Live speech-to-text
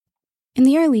In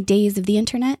the early days of the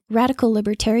internet, radical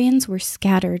libertarians were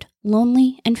scattered,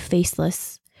 lonely, and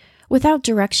faceless. Without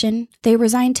direction, they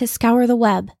resigned to scour the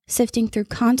web, sifting through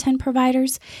content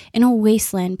providers in a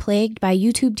wasteland plagued by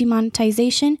YouTube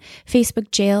demonetization,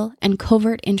 Facebook jail, and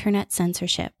covert internet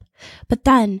censorship. But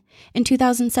then, in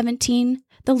 2017,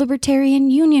 the Libertarian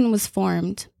Union was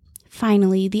formed.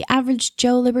 Finally, the average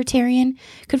Joe libertarian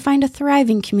could find a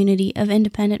thriving community of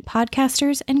independent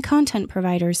podcasters and content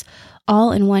providers,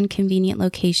 all in one convenient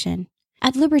location.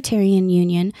 At Libertarian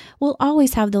Union, we'll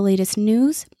always have the latest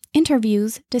news,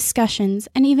 interviews, discussions,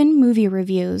 and even movie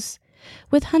reviews.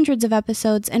 With hundreds of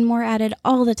episodes and more added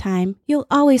all the time, you'll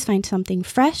always find something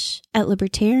fresh at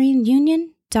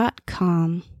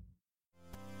libertarianunion.com.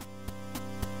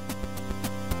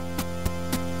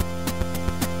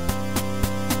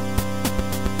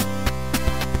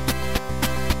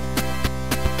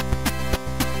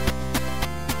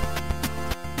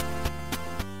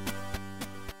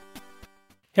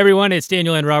 Hey everyone, it's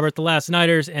Daniel and Robert, the Last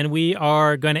Nighters, and we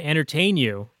are going to entertain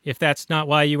you, if that's not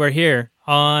why you are here,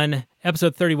 on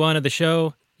episode 31 of the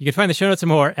show. You can find the show notes and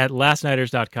more at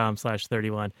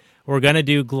lastnighters.com/31. We're going to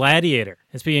do Gladiator.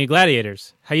 And speaking of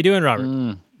gladiators, how you doing,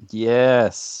 Robert?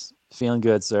 Yes, feeling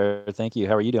good, sir. Thank you.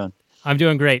 How are you doing? I'm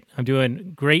doing great. I'm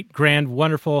doing great, grand,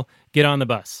 wonderful. Get on the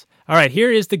bus. All right,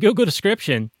 here is the Google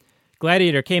description.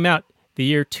 Gladiator came out the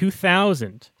year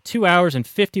 2000. 2 hours and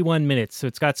 51 minutes, so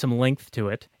it's got some length to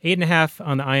it. 8.5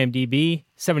 on the IMDb,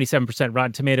 77%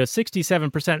 Rotten Tomatoes,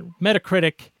 67%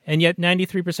 Metacritic, and yet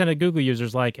 93% of Google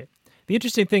users like it. The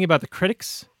interesting thing about the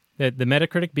critics, the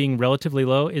Metacritic being relatively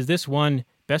low, is this won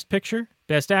Best Picture,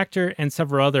 Best Actor, and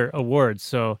several other awards.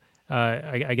 So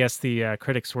I guess the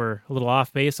critics were a little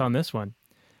off base on this one.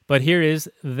 But here is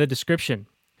the description.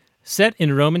 Set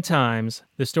in Roman times,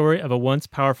 the story of a once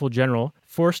powerful general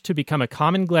forced to become a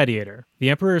common gladiator.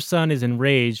 The emperor's son is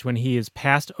enraged when he is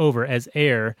passed over as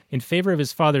heir in favor of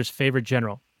his father's favorite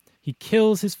general. He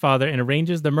kills his father and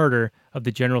arranges the murder of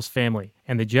the general's family,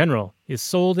 and the general is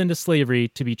sold into slavery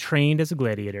to be trained as a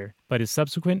gladiator, but his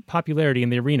subsequent popularity in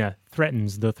the arena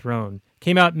threatens the throne.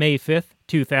 Came out May 5th,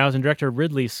 2000. Director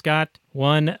Ridley Scott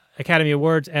won Academy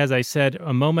Awards, as I said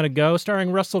a moment ago,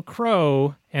 starring Russell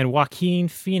Crowe and Joaquin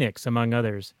Phoenix, among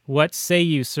others. What say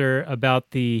you, sir,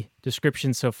 about the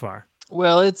description so far?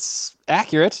 Well, it's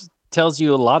accurate. Tells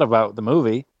you a lot about the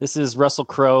movie. This is Russell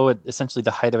Crowe at essentially the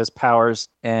height of his powers,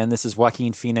 and this is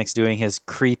Joaquin Phoenix doing his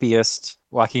creepiest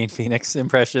Joaquin Phoenix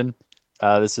impression.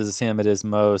 This is him at his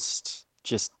most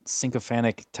just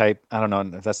sycophantic type. I don't know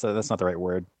if that's not the right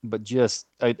word, but just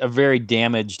a very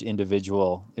damaged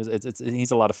individual.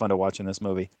 He's a lot of fun to watch in this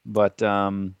movie. But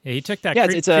yeah, he took that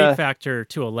creep factor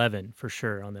to 11 for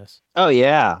sure on this. Oh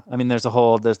yeah, I mean there's the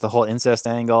whole incest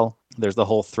angle. There's the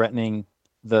whole threatening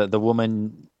the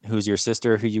woman who's your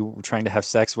sister, who you were trying to have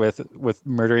sex with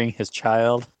murdering his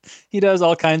child. He does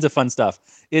all kinds of fun stuff.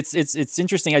 It's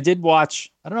interesting. I did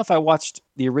watch. I don't know if I watched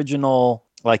the original,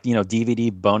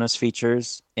 DVD bonus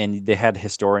features, and they had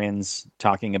historians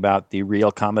talking about the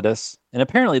real Commodus. And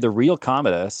apparently the real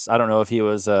Commodus, I don't know if he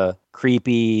was a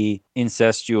creepy,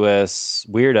 incestuous,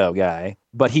 weirdo guy,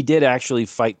 but he did actually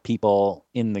fight people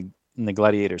in the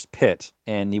gladiator's pit,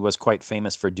 and he was quite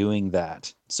famous for doing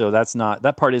that. So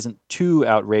that part isn't too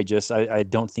outrageous. I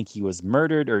don't think he was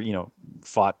murdered or,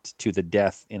 fought to the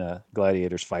death in a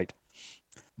gladiator's fight.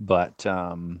 But,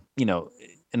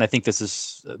 and I think this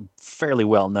is fairly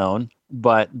well known,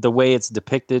 but the way it's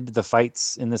depicted, the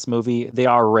fights in this movie, they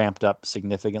are ramped up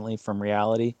significantly from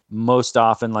reality. Most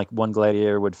often, one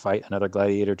gladiator would fight another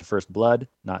gladiator to first blood,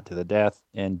 not to the death.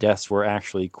 And deaths were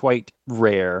actually quite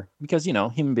rare because,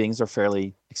 human beings are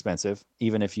fairly expensive.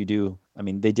 Even if you do,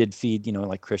 they did feed,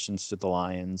 Christians to the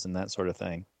lions and that sort of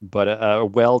thing. But a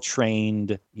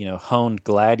well-trained, honed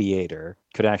gladiator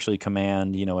could actually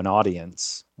command, an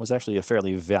audience, was actually a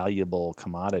fairly valuable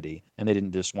commodity. And they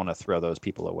didn't just want to throw those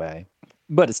people away.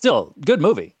 But it's still a good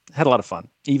movie. Had a lot of fun.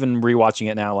 Even rewatching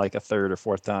it now, a third or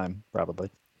fourth time, probably.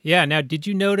 Yeah. Now, did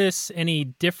you notice any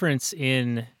difference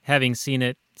in having seen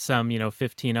it some,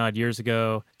 15 odd years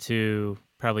ago to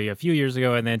probably a few years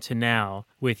ago and then to now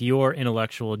with your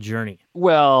intellectual journey?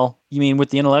 Well, you mean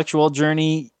with the intellectual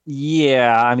journey?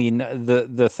 Yeah.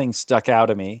 The thing stuck out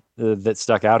at me.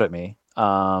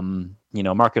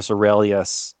 Marcus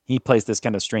Aurelius, he plays this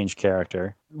kind of strange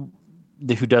character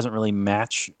who doesn't really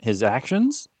match his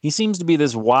actions. He seems to be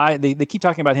this wise, they keep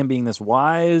talking about him being this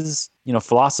wise,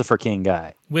 philosopher king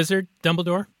guy. Wizard,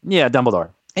 Dumbledore? Yeah,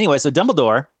 Dumbledore. Anyway, so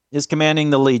Dumbledore is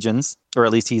commanding the legions, or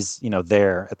at least he's,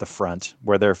 there at the front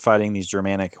where they're fighting these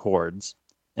Germanic hordes.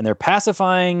 and they're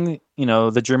pacifying,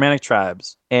 the Germanic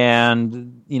tribes.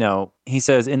 And, he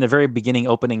says in the very beginning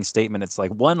opening statement, it's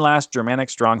like one last Germanic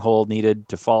stronghold needed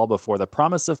to fall before the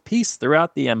promise of peace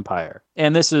throughout the empire.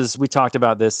 And we talked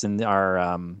about this in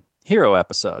our hero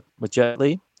episode with Jet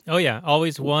Li. Oh yeah,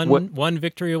 always one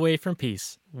victory away from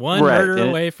peace, one right. murder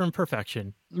away from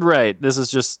perfection. Right. This is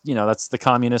just, that's the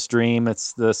communist dream.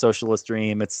 It's the socialist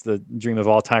dream. It's the dream of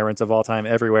all tyrants of all time,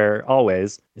 everywhere,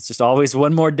 always. It's just always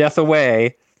one more death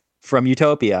away from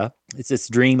utopia. It's this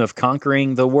dream of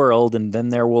conquering the world, and then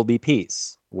there will be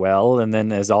peace. Well, and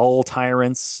then as all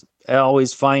tyrants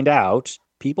always find out,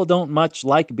 people don't much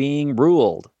like being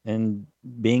ruled and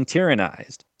being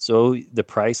tyrannized. So the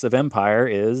price of empire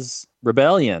is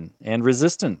rebellion and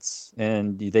resistance.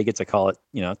 And they get to call it,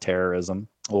 terrorism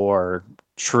or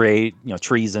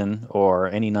treason or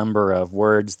any number of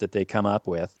words that they come up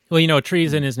with. Well,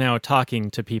 treason is now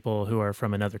talking to people who are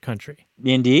from another country.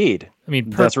 Indeed. I mean,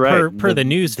 that's right. Per the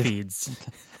news feeds.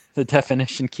 The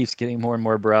definition keeps getting more and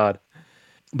more broad.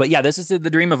 But yeah, this is the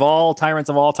dream of all tyrants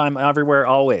of all time, everywhere,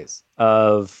 always.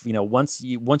 Of, once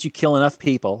you kill enough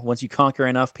people, once you conquer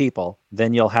enough people,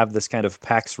 then you'll have this kind of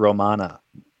Pax Romana,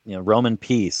 Roman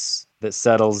peace that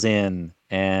settles in,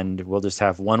 and we'll just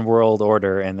have one world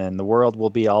order, and then the world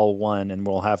will be all one, and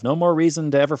we'll have no more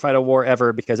reason to ever fight a war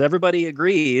ever, because everybody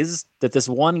agrees that this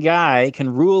one guy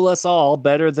can rule us all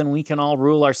better than we can all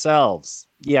rule ourselves.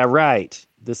 Yeah, right.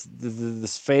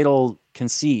 This fatal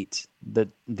conceit that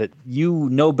you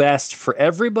know best for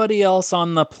everybody else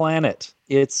on the planet.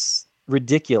 It's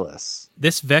ridiculous.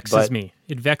 This vexes me.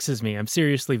 It vexes me. I'm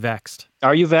seriously vexed.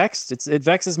 Are you vexed? It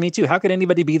vexes me too. How could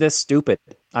anybody be this stupid?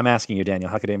 I'm asking you, Daniel,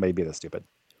 how could anybody be this stupid?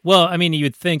 Well, I mean,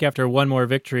 you'd think after one more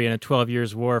victory in a 12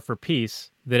 years war for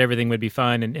peace that everything would be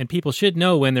fine, and people should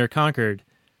know when they're conquered,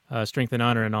 strength and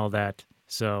honor and all that.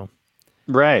 So,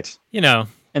 right.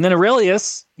 And then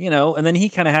Aurelius, and then he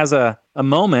kind of has a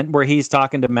moment where he's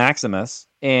talking to Maximus,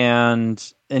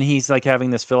 and he's like having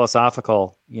this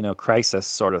philosophical, crisis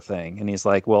sort of thing. And he's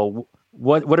like, well,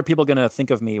 what are people going to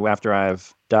think of me after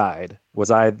I've died? Was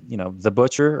I, the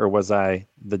butcher, or was I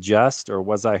the just, or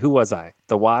who was I?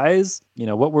 The wise?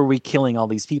 What were we killing all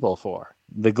these people for?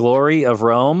 The glory of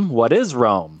Rome? What is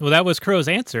Rome? Well, that was Crow's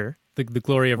answer, the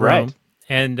glory of Rome. Right.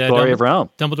 And glory of Rome.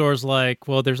 Dumbledore's like,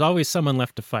 well, there's always someone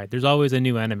left to fight. There's always a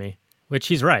new enemy, which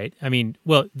he's right. I mean,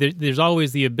 well, there's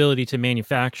always the ability to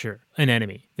manufacture an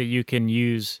enemy that you can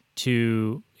use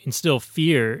to instill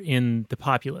fear in the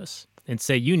populace and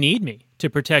say, you need me to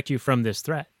protect you from this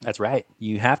threat. That's right.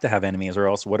 You have to have enemies, or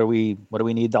else what do we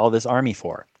need all this army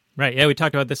for? Right. Yeah, we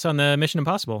talked about this on the Mission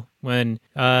Impossible when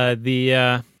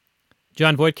the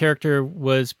John Voight character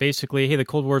was basically, hey, the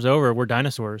Cold War's over. We're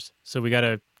dinosaurs. So we got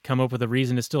to come up with a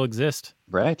reason to still exist.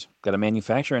 Right. Got to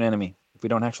manufacture an enemy if we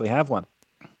don't actually have one.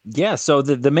 Yeah, so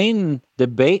the main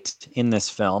debate in this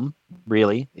film,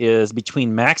 really, is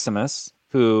between Maximus,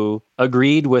 who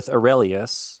agreed with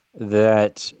Aurelius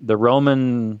that the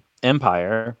Roman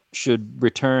Empire should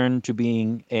return to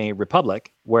being a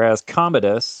republic, whereas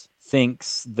Commodus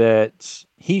thinks that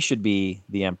he should be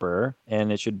the emperor,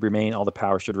 and all the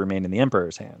power should remain in the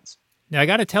emperor's hands. Now, I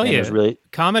got to tell you,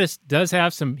 Commodus does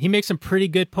have he makes some pretty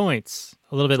good points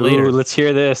a little bit later. Let's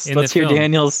hear this. Let's hear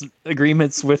Daniel's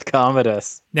agreements with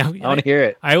Commodus. Now, I want to hear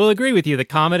it. I will agree with you that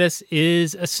Commodus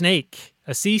is a snake,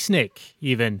 a sea snake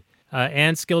even,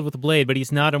 and skilled with a blade, but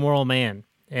he's not a moral man.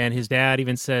 And his dad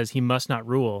even says he must not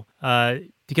rule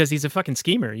because he's a fucking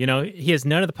schemer. He has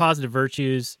none of the positive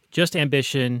virtues, just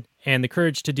ambition and the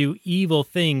courage to do evil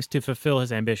things to fulfill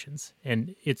his ambitions.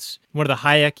 And it's one of the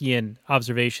Hayekian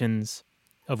observations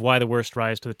of why the worst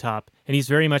rise to the top. And he's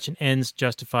very much an ends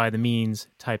justify the means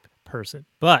type person.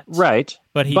 But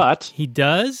he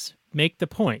does make the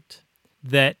point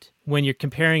that when you're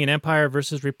comparing an empire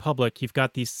versus republic, you've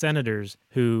got these senators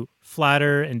who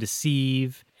flatter and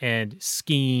deceive and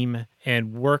scheme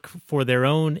and work for their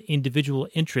own individual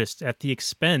interests at the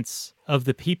expense of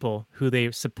the people who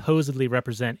they supposedly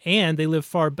represent, and they live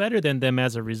far better than them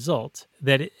as a result.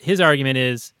 That his argument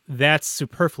is that's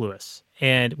superfluous,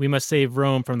 and we must save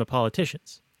Rome from the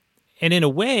politicians. And in a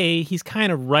way, he's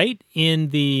kind of right in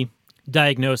the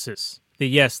diagnosis that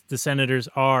yes, the senators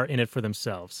are in it for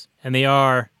themselves, and they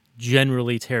are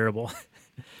generally terrible.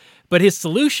 But his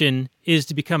solution is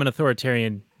to become an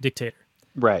authoritarian dictator.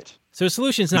 Right. So his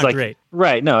solution's not great.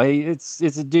 Right. No, it's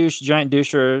a giant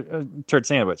douche or a turd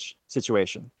sandwich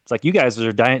situation. It's like you guys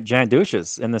are giant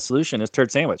douches, and the solution is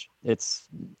turd sandwich. It's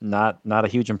not a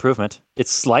huge improvement.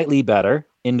 It's slightly better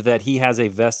in that he has a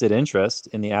vested interest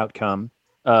in the outcome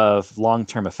of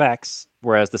long-term effects,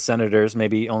 whereas the senators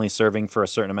maybe only serving for a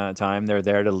certain amount of time. They're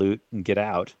there to loot and get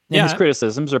out. And Yeah. his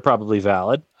criticisms are probably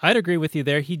valid. I'd agree with you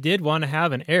there. He did want to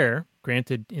have an heir,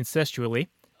 granted incestually,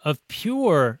 of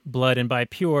pure blood, and by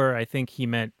pure, I think he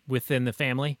meant within the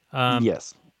family.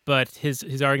 Yes. But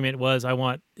his argument was, I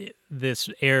want this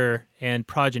heir and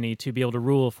progeny to be able to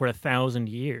rule for 1,000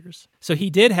 years. So he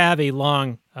did have a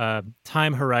long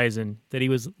time horizon that he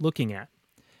was looking at.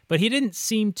 But he didn't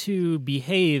seem to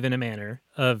behave in a manner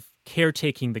of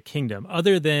caretaking the kingdom,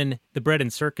 other than the bread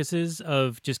and circuses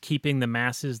of just keeping the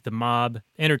masses, the mob,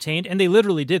 entertained. And they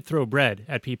literally did throw bread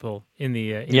at people in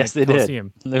the yes, the they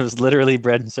Colosseum. did. There was literally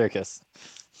bread and circus.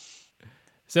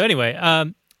 So anyway,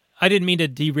 I didn't mean to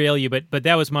derail you, but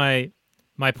that was my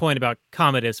point about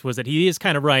Commodus, was that he is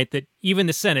kind of right that even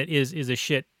the Senate is a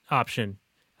shit option.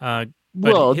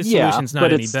 But his solution's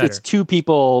not any better. It's two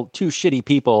shitty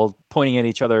people pointing at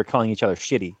each other, calling each other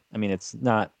shitty. I mean, it's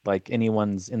not like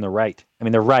anyone's in the right. I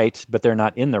mean, they're right, but they're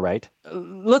not in the right.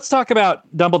 Let's talk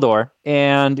about Dumbledore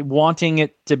and wanting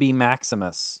it to be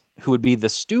Maximus, who would be the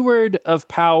steward of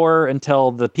power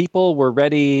until the people were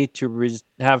ready to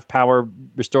have power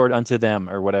restored unto them,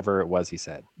 or whatever it was he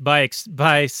said. By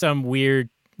some weird,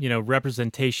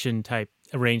 representation type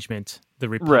arrangement, the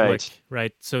Republic,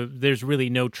 right? So there's really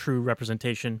no true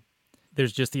representation.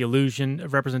 There's just the illusion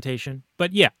of representation.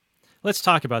 But yeah, let's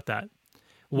talk about that.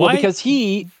 Why? Well, because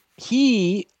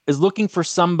he is looking for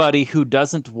somebody who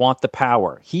doesn't want the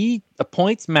power. He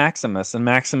appoints Maximus, and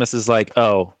Maximus is like,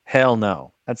 oh, hell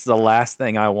no. That's the last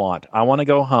thing I want. I want to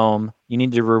go home. You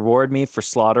need to reward me for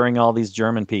slaughtering all these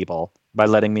German people by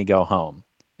letting me go home.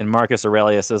 And Marcus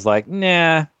Aurelius is like,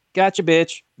 nah, gotcha,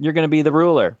 bitch. You're going to be the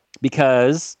ruler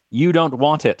because you don't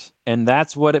want it. And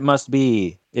that's what it must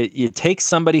be. It takes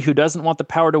somebody who doesn't want the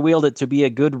power to wield it to be a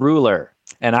good ruler.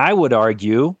 And I would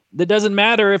argue that it doesn't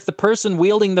matter if the person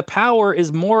wielding the power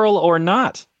is moral or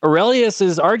not.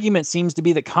 Aurelius's argument seems to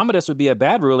be that Commodus would be a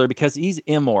bad ruler because he's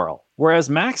immoral, whereas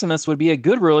Maximus would be a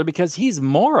good ruler because he's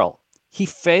moral. He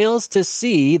fails to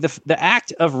see the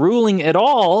act of ruling at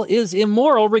all is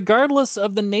immoral, regardless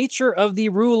of the nature of the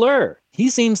ruler. He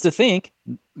seems to think,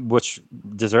 which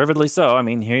deservedly so, I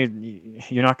mean, here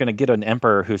you're not going to get an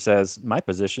emperor who says, my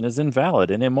position is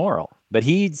invalid and immoral. But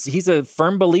he's a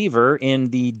firm believer in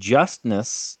the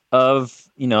justness of,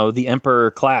 the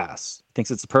emperor class.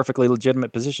 Thinks it's a perfectly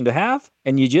legitimate position to have,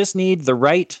 and you just need the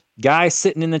right guy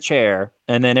sitting in the chair,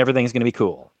 and then everything's going to be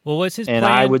cool. Well, what's his plan? And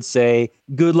I would say,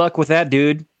 good luck with that,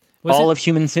 dude. All of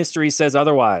human history says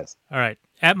otherwise. All right.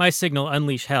 At my signal,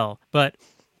 unleash hell. But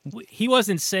he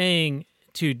wasn't saying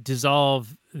to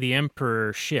dissolve the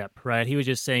emperorship, right? He was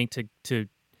just saying to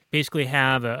basically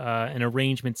have an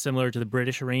arrangement similar to the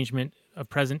British arrangement of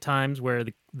present times, where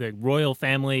the royal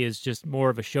family is just more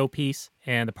of a showpiece,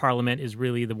 and the parliament is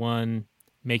really the one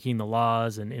making the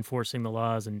laws and enforcing the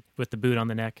laws and with the boot on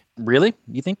the neck. Really?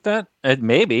 You think that?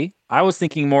 Maybe. I was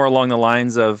thinking more along the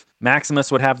lines of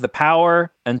Maximus would have the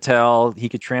power until he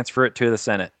could transfer it to the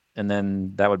Senate, and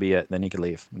then that would be it. Then he could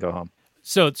leave and go home.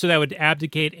 So that would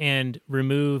abdicate and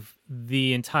remove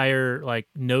the entire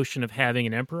notion of having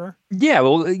an emperor? Yeah,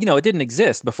 well, it didn't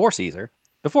exist before Caesar.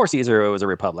 Before Caesar, it was a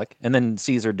republic, and then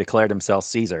Caesar declared himself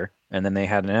Caesar, and then they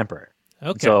had an emperor.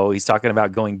 Okay. So he's talking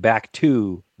about going back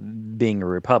to being a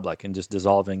republic and just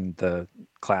dissolving the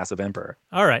class of emperor.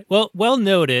 All right. Well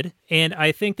noted. And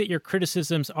I think that your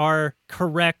criticisms are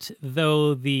correct,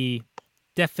 though the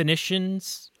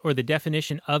definitions or the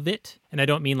definition of it, and I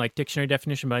don't mean like dictionary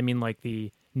definition, but I mean like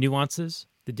the nuances,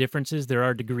 the differences. There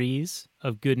are degrees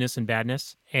of goodness and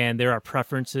badness, and there are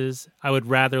preferences. I would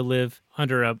rather live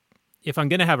under if I'm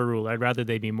going to have a ruler, I'd rather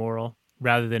they be moral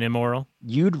rather than immoral.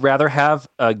 You'd rather have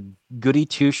a goody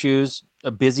two-shoes,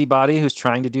 a busybody who's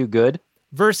trying to do good?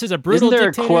 Versus a brutal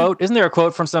dictator? Isn't there a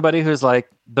quote from somebody who's like,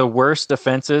 the worst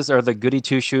offenses are the goody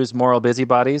two-shoes moral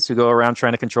busybodies who go around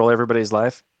trying to control everybody's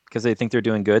life because they think they're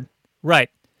doing good? Right.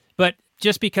 But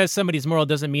just because somebody's moral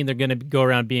doesn't mean they're going to go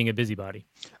around being a busybody.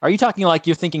 Are you talking like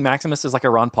you're thinking Maximus is like a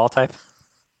Ron Paul type?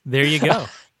 There you go.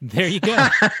 There you go.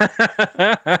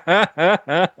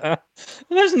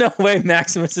 There's no way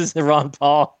Maximus is a Ron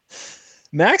Paul.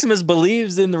 Maximus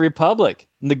believes in the Republic,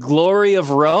 in the glory of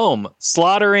Rome,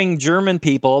 slaughtering German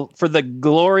people for the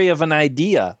glory of an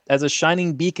idea as a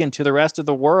shining beacon to the rest of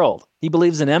the world. He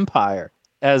believes in empire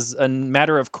as a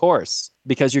matter of course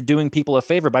because you're doing people a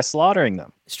favor by slaughtering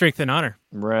them. Strength and honor.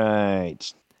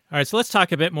 Right. All right, so let's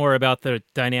talk a bit more about the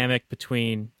dynamic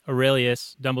between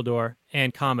Aurelius, Dumbledore,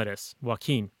 and Commodus,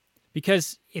 Joaquin,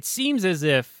 because it seems as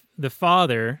if the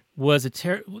father was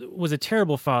a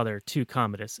terrible father to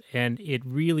Commodus, and it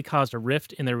really caused a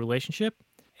rift in their relationship.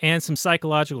 and some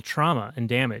psychological trauma and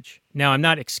damage. Now, I'm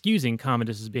not excusing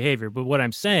Commodus's behavior, but what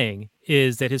I'm saying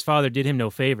is that his father did him no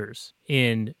favors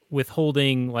in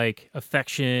withholding like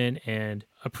affection and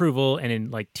approval and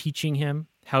in like teaching him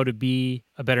how to be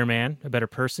a better man, a better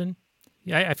person.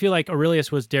 I feel like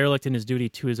Aurelius was derelict in his duty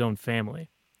to his own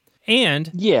family. And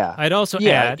Yeah. I'd also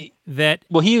add that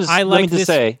well, he was. I let like me just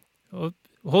say.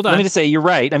 Hold on. Let me just say, you're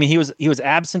right. I mean, he was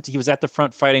absent. He was at the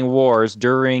front fighting wars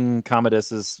during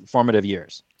Commodus's formative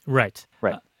years. Right.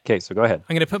 Right. Okay, so go ahead.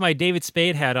 I'm going to put my David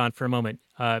Spade hat on for a moment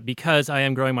because I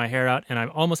am growing my hair out and I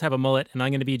almost have a mullet and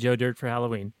I'm going to be Joe Dirt for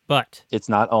Halloween. But it's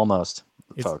not almost,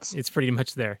 folks. It's pretty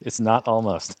much there. It's not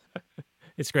almost.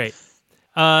 It's great.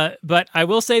 But I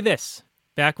will say this.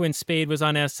 Back when Spade was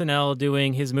on SNL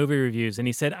doing his movie reviews, and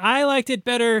he said, I liked it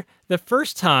better the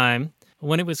first time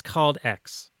when it was called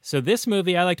X. So this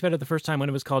movie I liked better the first time when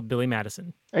it was called Billy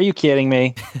Madison. Are you kidding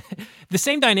me? The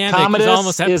same dynamic Commodus is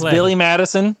almost at is play. Billy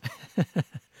Madison.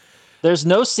 There's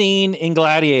no scene in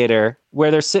Gladiator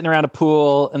where they're sitting around a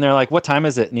pool and they're like, what time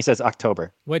is it? And he says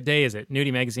October. What day is it?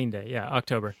 Nudie Magazine Day. Yeah,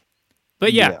 October.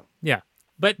 But yeah.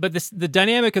 But the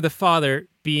dynamic of the father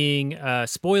being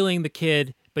spoiling the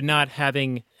kid but not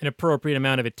having an appropriate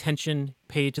amount of attention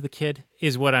paid to the kid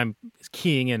is what I'm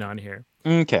keying in on here.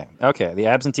 Okay. The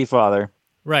absentee father.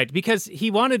 Right, because he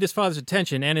wanted his father's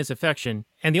attention and his affection,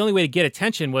 and the only way to get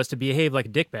attention was to behave like a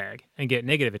dickbag and get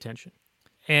negative attention.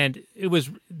 And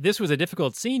this was a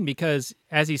difficult scene because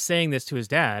as he's saying this to his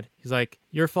dad, he's like,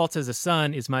 your fault as a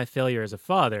son is my failure as a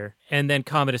father. And then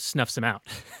Commodus snuffs him out.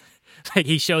 Like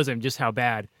he shows him just how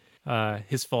bad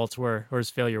his faults were or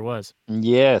his failure was.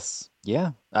 Yes.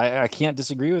 Yeah, I can't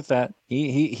disagree with that.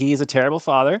 He's a terrible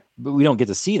father, but we don't get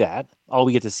to see that. All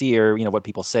we get to see are, what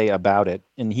people say about it.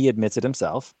 And he admits it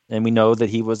himself. And we know that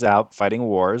he was out fighting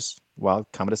wars while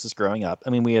Commodus is growing up.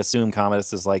 I mean, we assume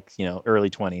Commodus is like,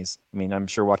 early 20s. I mean, I'm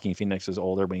sure Joaquin Phoenix was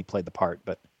older when he played the part,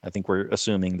 but I think we're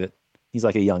assuming that he's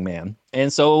like a young man.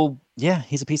 And so, yeah,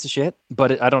 he's a piece of shit.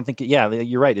 But I don't think,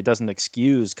 you're right. It doesn't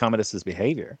excuse Commodus's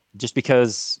behavior. Just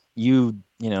because you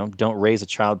don't raise a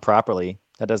child properly,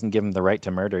 that doesn't give him the right to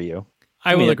murder you.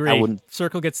 I will agree. I wouldn't.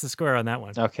 Circle gets the square on that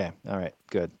one. Okay. All right.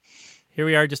 Good. Here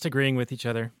we are just agreeing with each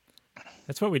other.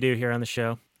 That's what we do here on the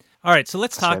show. All right. So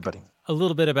let's talk a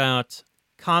little bit about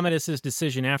Commodus's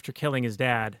decision after killing his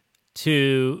dad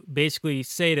to basically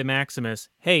say to Maximus,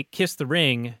 hey, kiss the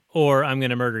ring or I'm going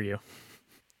to murder you.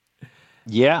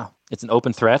 Yeah. It's an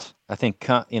open threat. I think,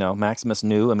 Maximus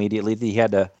knew immediately that he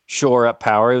had to shore up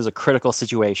power. It was a critical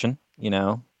situation.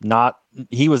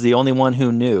 He was the only one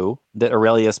who knew that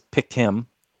Aurelius picked him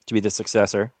to be the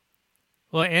successor.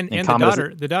 Well, and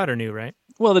the daughter knew, right?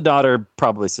 Well, the daughter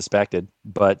probably suspected,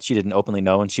 but she didn't openly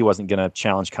know, and she wasn't going to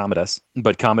challenge Commodus.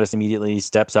 But Commodus immediately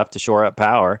steps up to shore up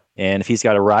power, and if he's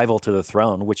got a rival to the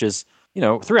throne, which is,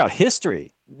 throughout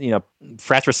history,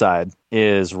 fratricide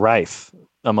is rife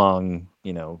among,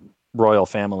 royal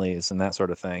families and that sort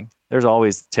of thing. There's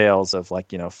always tales of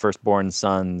firstborn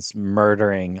sons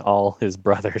murdering all his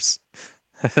brothers.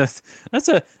 That's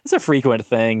a frequent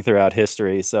thing throughout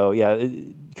history. So yeah,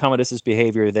 Commodus's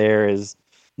behavior there is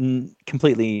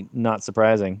completely not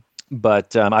surprising.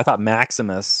 But I thought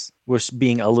Maximus was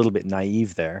being a little bit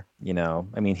naive there.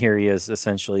 I mean, here he is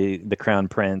essentially the crown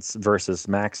prince versus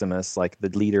Maximus, like the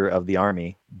leader of the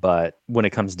army. But when it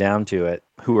comes down to it,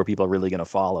 who are people really going to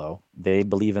follow? They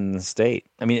believe in the state.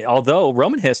 I mean, although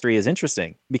Roman history is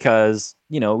interesting because,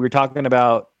 we're talking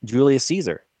about Julius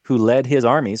Caesar, who led his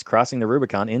armies crossing the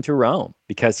Rubicon into Rome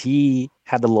because he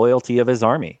had the loyalty of his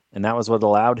army. And that was what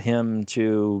allowed him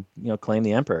to, claim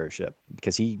the emperorship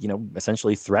because he,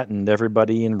 essentially threatened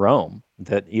everybody in Rome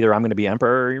that either I'm going to be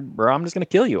emperor or I'm just going to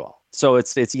kill you all. So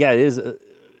it is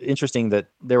interesting that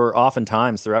there were often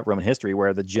times throughout Roman history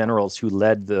where the generals who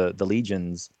led the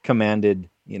legions commanded,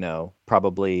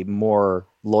 probably more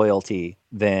loyalty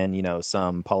than,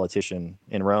 some politician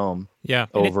in Rome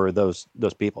over those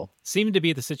people. Seemed to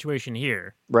be the situation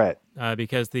here. Right.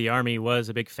 Because the army was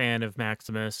a big fan of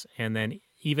Maximus. And then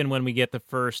even when we get the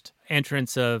first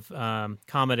entrance of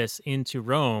Commodus into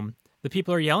Rome, the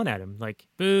people are yelling at him like,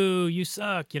 boo, you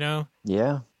suck,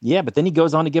 Yeah. Yeah, but then he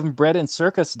goes on to give him bread and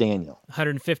circus, Daniel.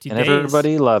 150 and days.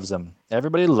 Everybody loves him.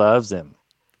 Everybody loves him.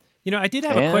 I did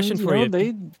have a question for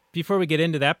you before we get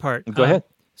into that part. Go ahead.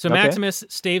 So Maximus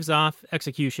staves off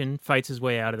execution, fights his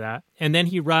way out of that, and then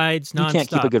he rides nonstop. You can't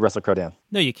keep a good Russell Crowe down.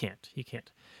 No, you can't.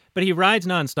 But he rides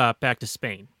nonstop back to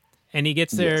Spain, and he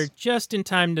gets there just in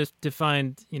time to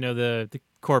find, the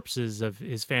corpses of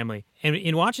his family. And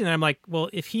in watching that, I'm like, well,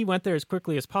 if he went there as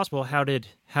quickly as possible, how did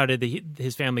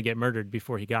his family get murdered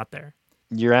before he got there?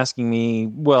 You're asking me,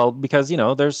 well, because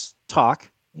there's talk.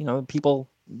 People.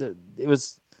 It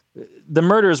was the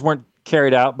murders weren't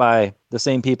carried out by the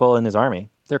same people in his army.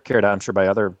 They're carried out, I'm sure, by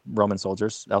other Roman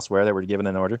soldiers elsewhere that were given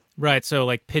an order. Right, so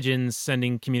like pigeons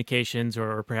sending communications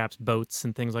or perhaps boats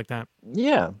and things like that.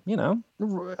 Yeah,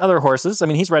 other horses. I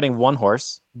mean, he's riding one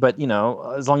horse, but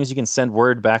as long as you can send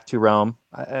word back to Rome,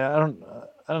 I don't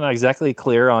know exactly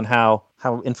clear on how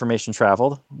information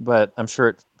traveled, but I'm sure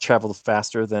it traveled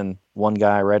faster than one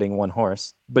guy riding one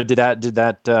horse. But did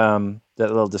that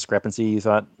little discrepancy, you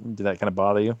thought, did that kind of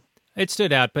bother you? It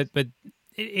stood out, but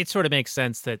it sort of makes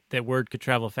sense that word could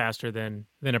travel faster than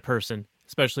a person,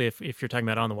 especially if you're talking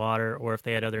about on the water or if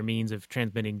they had other means of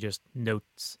transmitting just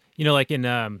notes. Like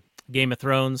in Game of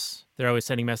Thrones, they're always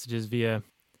sending messages via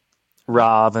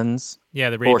Ravens. Yeah,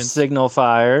 the ravens. Or signal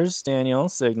fires, Daniel.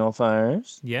 Signal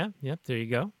fires. Yeah, there you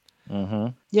go. Mm-hmm.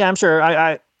 Yeah, I'm sure.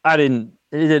 I didn't.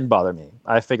 It didn't bother me.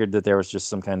 I figured that there was just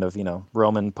some kind of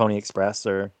Roman Pony Express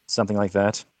or something like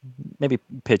that. Maybe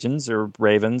pigeons or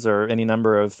ravens or any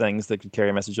number of things that could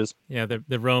carry messages. Yeah,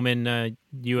 the Roman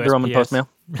USPS. The Roman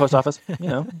post office.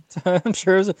 I'm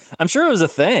sure it was a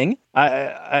thing.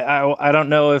 I don't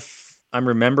know if I'm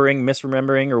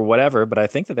misremembering, or whatever, but I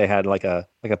think that they had like a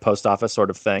post office sort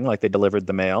of thing, like they delivered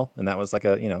the mail, and that was like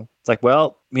it's like,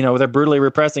 well, they're brutally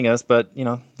repressing us, but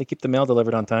they keep the mail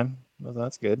delivered on time. Well,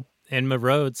 that's good. And the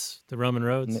Roman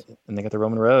roads. And they got the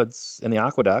Roman roads and the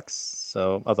aqueducts.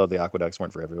 So, although the aqueducts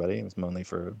weren't for everybody, it was mainly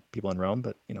for people in Rome,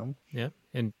 but Yeah,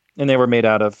 and they were made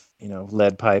out of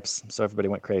lead pipes, so everybody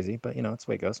went crazy. But it's the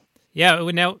way it goes. Yeah.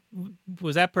 Now,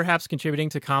 was that perhaps contributing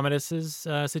to Commodus's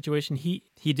situation? He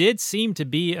did seem to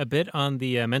be a bit on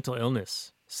the mental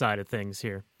illness side of things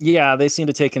here. Yeah, they seem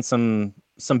to take in some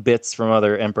bits from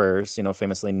other emperors.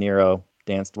 Famously Nero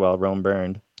danced while Rome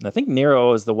burned. And I think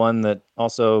Nero is the one that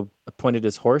also appointed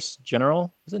his horse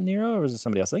general. Was it Nero or was it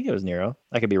somebody else? I think it was Nero.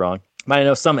 I could be wrong. But I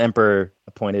know some emperor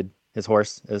appointed his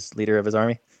horse as leader of his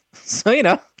army. So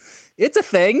it's a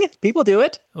thing. People do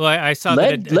it. Well, I saw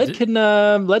lead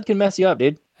can mess you up,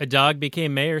 dude. A dog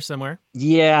became mayor somewhere.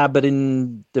 Yeah, but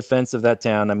in defense of that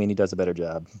town, I mean, he does a better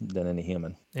job than any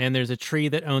human. And there's a tree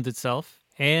that owns itself.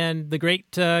 And the great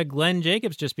Glenn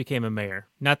Jacobs just became a mayor.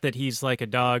 Not that he's like a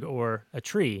dog or a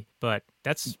tree, but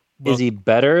that's... Is he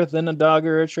better than a dog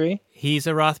or a tree? He's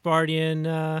a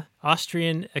Rothbardian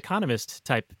Austrian economist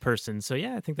type person. So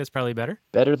yeah, I think that's probably better.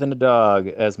 Better than a dog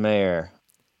as mayor.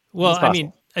 Well, I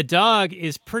mean, a dog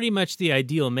is pretty much the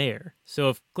ideal mayor. So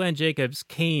if Glenn Jacobs,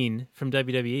 Kane from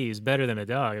WWE, is better than a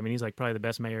dog, I mean, he's like probably the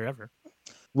best mayor ever.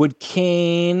 Would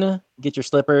Kane get your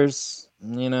slippers? I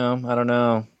don't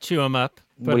know. Chew him up.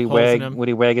 Would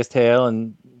he wag his tail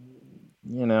and,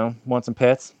 want some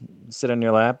pets? Sit on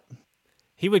your lap?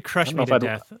 He would crush me to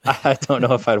death. I don't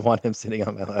know if I'd want him sitting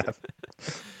on my lap.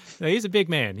 No, he's a big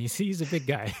man. He's a big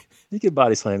guy. He could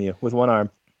body slam you with one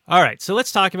arm. All right, so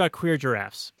let's talk about queer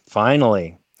giraffes.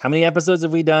 Finally. How many episodes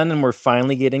have we done and we're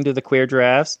finally getting to the queer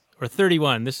giraffes? Or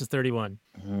 31. This is 31.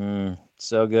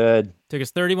 So good. Took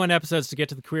us 31 episodes to get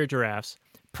to the queer giraffes.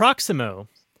 Proximo,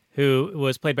 who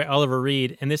was played by Oliver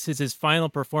Reed, and this is his final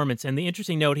performance. And the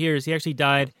interesting note here is he actually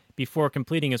died before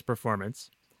completing his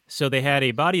performance. So they had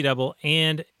a body double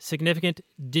and significant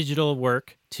digital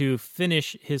work to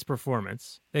finish his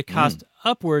performance. It cost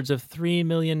upwards of $3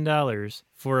 million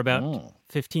for about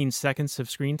 15 seconds of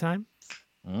screen time,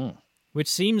 which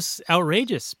seems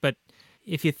outrageous. But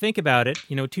if you think about it,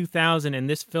 2000, and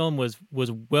this film was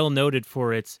well noted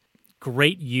for its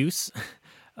great use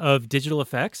of digital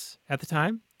effects at the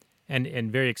time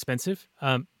and very expensive,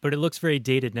 but it looks very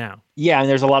dated now. Yeah, and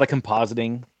there's a lot of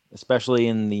compositing, especially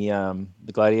in the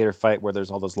Gladiator fight where there's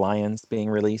all those lions being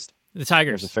released. The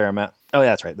tigers. There's a fair amount. Oh,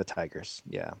 that's right, the tigers.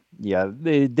 Yeah.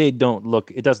 They don't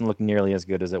look. It doesn't look nearly as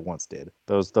good as it once did.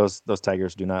 Those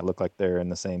tigers do not look like they're in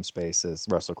the same space as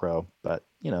Russell Crowe. But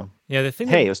Yeah, the thing.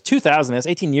 Hey, it was 2000. That's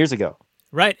 18 years ago.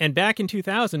 Right, and back in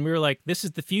 2000, we were like, "This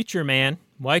is the future, man.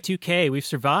 Y2K. We've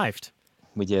survived.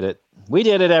 We did it. We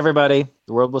did it, everybody.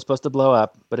 The world was supposed to blow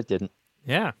up, but it didn't."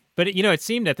 Yeah, but it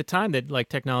seemed at the time that like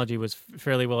technology was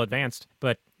fairly well advanced.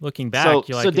 But looking back,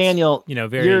 so Daniel,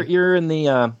 very you're in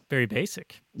the very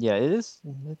basic. Yeah, it is.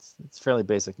 It's fairly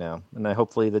basic now, and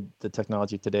hopefully the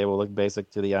technology today will look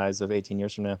basic to the eyes of 18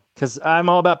 years from now. Because I'm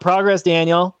all about progress,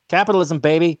 Daniel. Capitalism,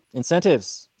 baby.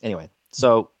 Incentives. Anyway,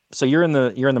 so you're in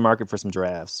the market for some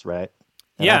giraffes, right?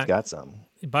 And yeah, I've got some.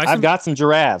 I've got some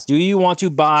giraffes. Do you want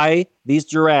to buy these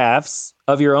giraffes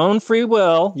of your own free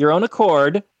will, your own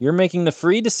accord? You're making the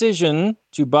free decision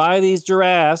to buy these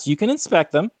giraffes. You can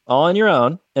inspect them all on your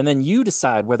own, and then you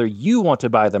decide whether you want to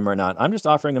buy them or not. I'm just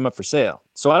offering them up for sale.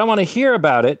 So I don't want to hear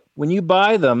about it when you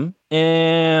buy them,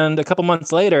 and a couple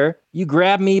months later, you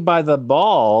grab me by the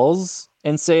balls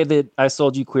and say that I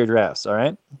sold you queer giraffes, all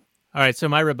right? All right, so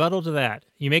my rebuttal to that,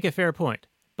 you make a fair point.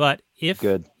 But if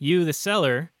you, the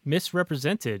seller,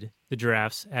 misrepresented the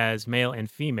giraffes as male and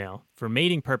female for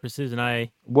mating purposes, and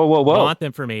I want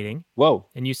them for mating,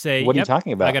 and you say, what are you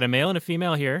talking about? I got a male and a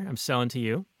female here, I'm selling to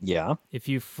you. Yeah. If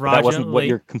you fraudulently... That wasn't what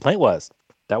your complaint was.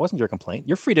 That wasn't your complaint.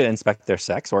 You're free to inspect their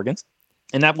sex organs.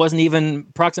 And that wasn't even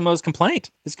Proximo's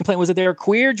complaint. His complaint was that they were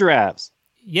queer giraffes.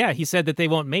 Yeah, he said that they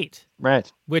won't mate.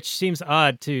 Right. Which seems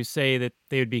odd to say that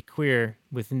they would be queer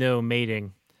with no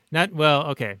mating. Okay,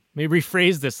 let me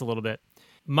rephrase this a little bit.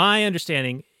 My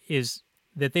understanding is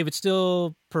that they would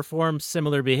still perform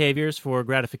similar behaviors for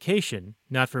gratification,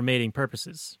 not for mating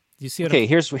purposes. Do you see what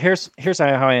here's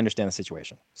how I understand the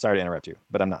situation. Sorry to interrupt you,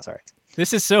 but I'm not sorry.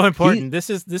 This is so important. This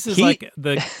is like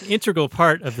the integral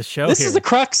part of the show. This is the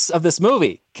crux of this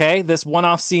movie. Okay, this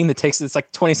one-off scene that it's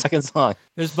like 20 seconds long.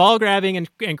 There's ball grabbing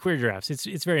and queer giraffes.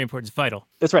 It's very important. It's vital.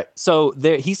 That's right. So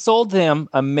he sold them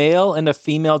a male and a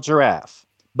female giraffe,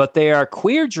 but they are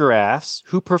queer giraffes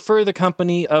who prefer the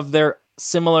company of their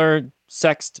similar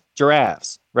sexed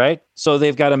giraffes. Right. So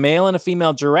they've got a male and a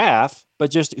female giraffe, but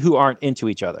just who aren't into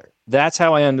each other. That's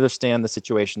how I understand the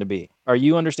situation to be. Are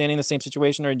you understanding the same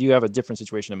situation, or do you have a different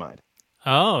situation in mind?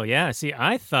 Oh, yeah. See,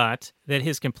 I thought that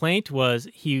his complaint was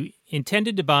he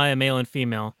intended to buy a male and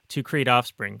female to create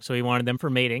offspring. So he wanted them for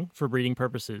mating, for breeding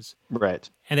purposes. Right.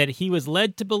 And that he was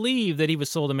led to believe that he was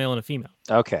sold a male and a female.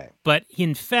 Okay. But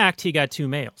in fact, he got two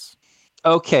males.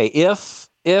 Okay.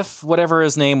 If whatever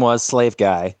his name was, slave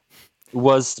guy,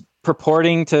 was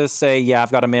purporting to say, yeah,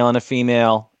 I've got a male and a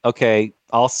female. Okay,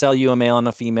 I'll sell you a male and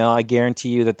a female. I guarantee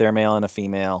you that they're male and a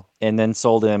female, and then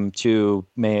sold him two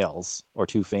males or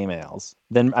two females.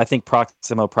 Then I think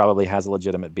Proximo probably has a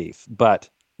legitimate beef. But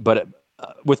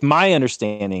with my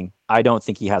understanding, I don't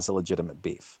think he has a legitimate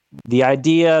beef. The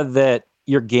idea that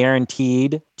you're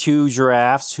guaranteed two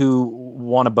giraffes who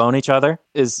want to bone each other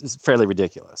is fairly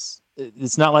ridiculous.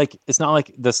 It's not like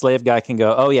the slave guy can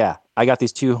go, oh yeah, I got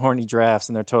these two horny giraffes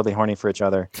and they're totally horny for each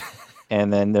other.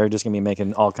 And then they're just going to be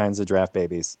making all kinds of giraffe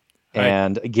babies. Right.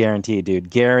 And guaranteed, dude.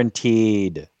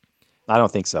 Guaranteed. I don't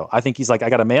think so. I think he's like, I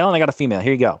got a male and I got a female.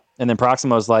 Here you go. And then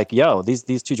Proximo's like, yo,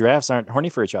 these two giraffes aren't horny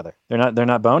for each other. They're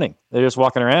not boning. They're just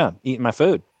walking around, eating my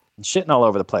food and shitting all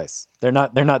over the place. They're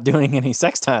not doing any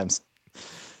sex times.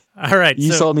 All right.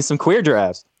 You sold me some queer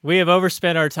giraffes. We have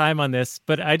overspent our time on this,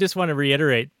 but I just want to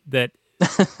reiterate that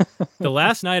The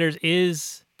Last Nighters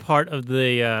is part of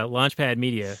the Launchpad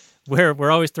Media, where we're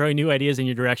always throwing new ideas in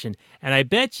your direction. And I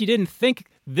bet you didn't think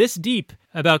this deep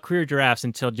about queer giraffes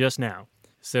until just now.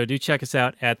 So do check us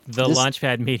out at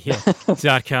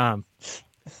thelaunchpadmedia.com.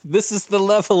 This is the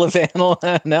level of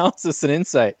analysis and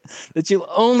insight that you'll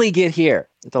only get here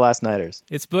at The Last Nighters.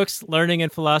 It's books, learning,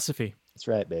 and philosophy. That's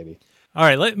right, baby. All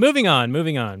right, moving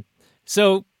on.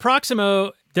 So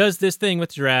Proximo does this thing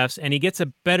with giraffes, and he gets a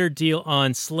better deal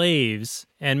on slaves,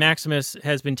 and Maximus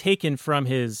has been taken from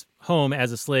his home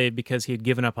as a slave because he had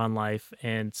given up on life,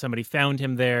 and somebody found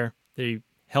him there. They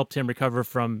helped him recover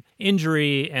from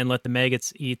injury and let the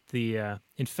maggots eat the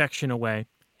infection away.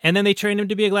 And then they trained him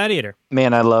to be a gladiator.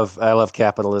 Man, I love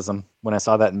capitalism. When I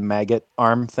saw that maggot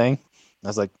arm thing, I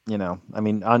was like,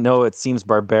 I know it seems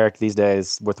barbaric these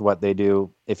days with what they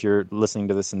do if you're listening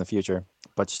to this in the future,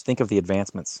 but just think of the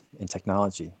advancements in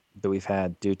technology that we've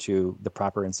had due to the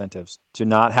proper incentives to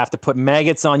not have to put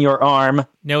maggots on your arm.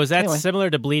 Now, is that similar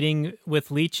to bleeding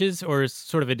with leeches, or is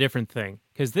sort of a different thing?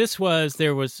 Because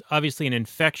there was obviously an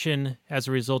infection as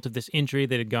a result of this injury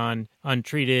that had gone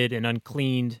untreated and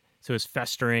uncleaned, so it was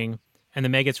festering, and the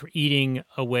maggots were eating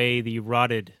away the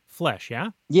rotted flesh, yeah?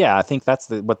 Yeah, I think that's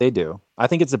what they do. I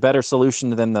think it's a better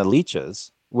solution than the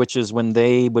leeches, which is when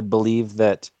they would believe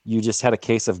that you just had a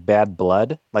case of bad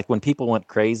blood. Like when people went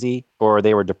crazy or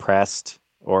they were depressed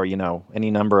or,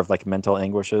 any number of like mental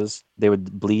anguishes, they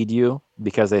would bleed you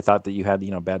because they thought that you had,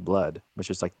 bad blood, which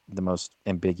is like the most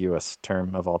ambiguous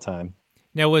term of all time.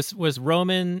 Now, was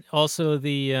Roman also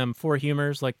the four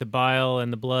humors, like the bile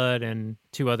and the blood and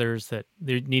two others that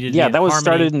there needed to be that was harmony?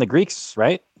 Started in the Greeks,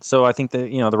 right? So I think that,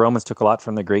 the Romans took a lot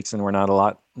from the Greeks and were not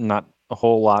a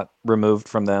whole lot removed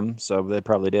from them, so they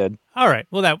probably did. All right.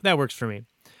 Well, that works for me.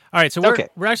 All right, so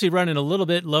we're actually running a little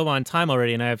bit low on time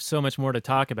already, and I have so much more to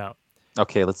talk about.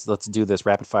 Okay, let's do this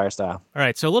rapid fire style. All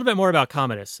right, so a little bit more about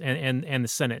Commodus and the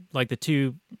Senate, like the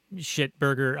two shit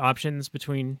burger options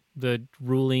between the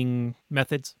ruling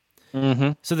methods.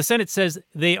 Mm-hmm. So the Senate says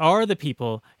they are the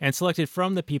people and selected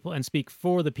from the people and speak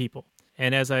for the people.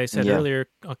 And as I said earlier,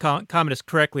 Commodus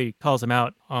correctly calls them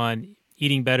out on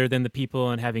eating better than the people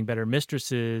and having better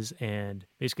mistresses and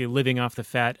basically living off the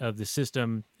fat of the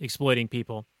system, exploiting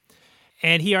people.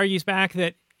 And he argues back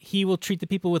that he will treat the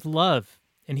people with love,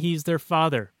 and he's their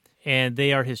father. and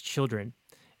they are his children.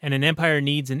 And an empire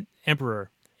needs an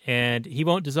emperor. And he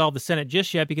won't dissolve the Senate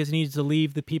just yet because he needs to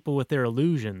leave the people with their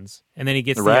illusions. And then he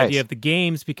gets the idea of the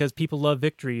games because people love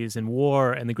victories and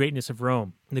war and the greatness of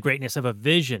Rome, and the greatness of a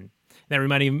vision. That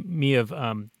reminded me of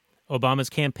Obama's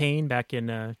campaign back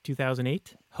in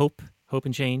 2008. Hope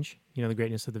and change, the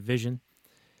greatness of the vision.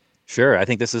 Sure. I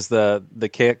think this is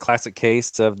the classic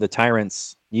case of the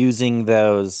tyrants using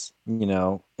those,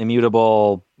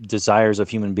 immutable desires of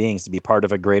human beings to be part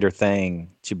of a greater thing,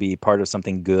 to be part of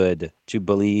something good, to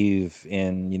believe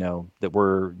in,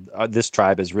 that this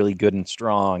tribe is really good and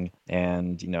strong,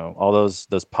 and, all those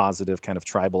positive kind of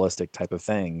tribalistic type of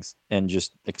things, and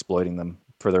just exploiting them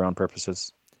for their own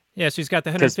purposes. Yeah, so he's got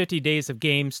the 150 days of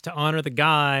games to honor the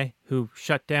guy who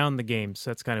shut down the games. So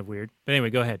that's kind of weird. But anyway,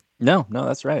 go ahead. No,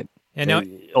 that's right. And now,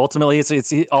 ultimately,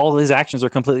 it's all his actions are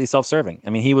completely self-serving. I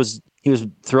mean, he was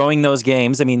throwing those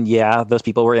games. I mean, yeah, those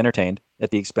people were entertained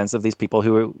at the expense of these people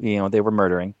who, they were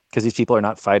murdering, because these people are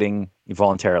not fighting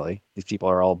voluntarily. These people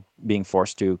are all being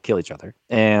forced to kill each other.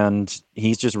 And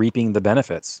he's just reaping the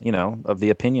benefits, of the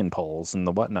opinion polls and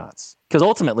the whatnots. Because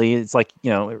ultimately, it's like,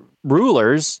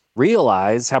 rulers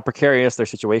realize how precarious their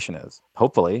situation is.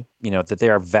 Hopefully, that they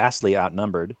are vastly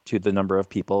outnumbered to the number of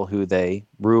people who they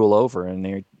rule over and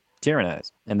they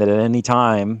tyrannize. And that at any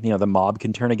time, the mob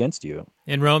can turn against you.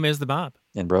 And Rome is the mob.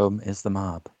 And Rome is the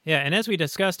mob. Yeah, and as we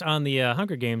discussed on the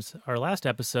Hunger Games, our last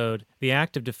episode, the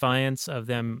act of defiance of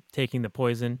them taking the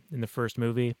poison in the first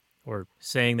movie, or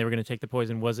saying they were going to take the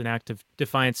poison, was an act of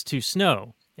defiance to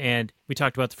Snow. And we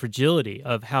talked about the fragility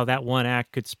of how that one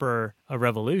act could spur a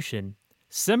revolution.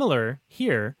 Similar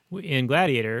here in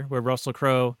Gladiator, where Russell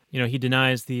Crowe, he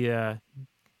denies the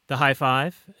high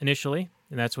five initially,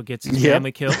 and that's what gets his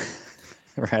family killed.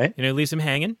 Right. Leaves him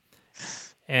hanging,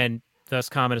 and thus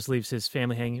Commodus leaves his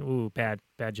family hanging. Ooh, bad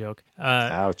joke.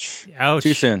 Ouch.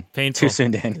 Too soon. Painful. Too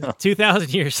soon, Daniel.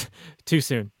 2,000 years. Too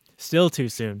soon. Still too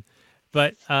soon.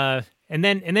 But and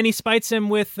then he spites him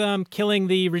with killing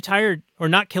the retired, or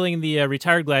not killing the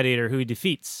retired gladiator who he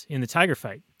defeats in the tiger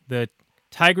fight, the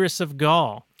Tigress of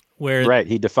Gaul. Where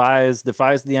he defies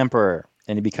the emperor,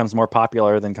 and he becomes more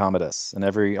popular than Commodus, and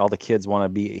all the kids want to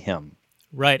be him.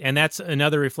 Right, and that's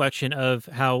another reflection of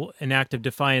how an act of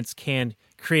defiance can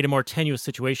create a more tenuous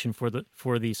situation for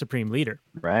the supreme leader.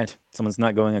 Right. Someone's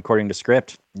not going according to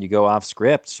script. You go off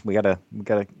script, we gotta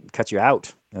cut you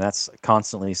out. And that's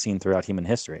constantly seen throughout human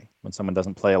history. When someone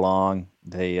doesn't play along,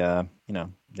 they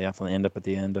they often end up at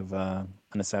the end of an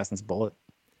assassin's bullet.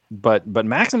 But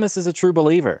Maximus is a true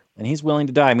believer, and he's willing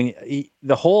to die. I mean,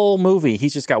 the whole movie,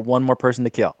 he's just got one more person to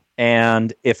kill.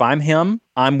 And if I'm him,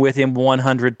 I'm with him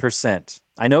 100%.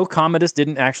 I know Commodus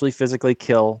didn't actually physically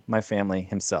kill my family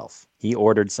himself. He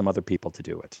ordered some other people to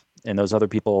do it, and those other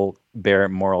people bear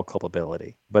moral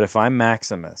culpability. But if I'm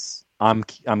Maximus, I'm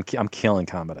killing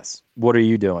Commodus. What are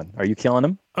you doing? Are you killing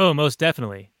him? Oh, most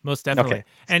definitely. Okay.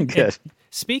 And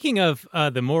speaking of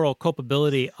the moral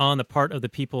culpability on the part of the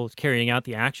people carrying out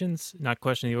the actions, not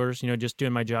questioning the orders, just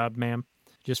doing my job, ma'am,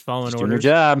 just following orders. Doing your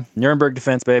job. Nuremberg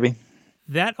defense, baby.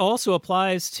 That also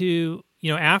applies to,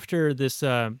 after this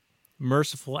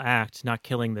merciful act, not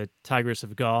killing the Tigress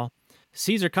of Gaul,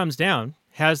 Caesar comes down,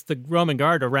 has the Roman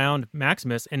guard around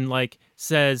Maximus, and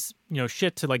says,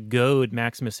 shit to goad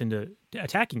Maximus into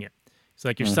attacking him. It's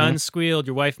like, your son squealed,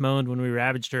 your wife moaned when we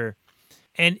ravaged her.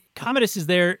 And Commodus is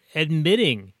there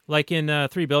admitting, like in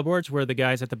 3 Billboards, where the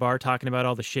guy's at the bar talking about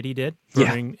all the shit he did,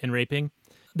 murdering and raping.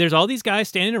 There's all these guys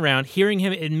standing around hearing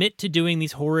him admit to doing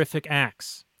these horrific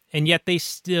acts, and yet they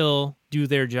still do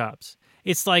their jobs.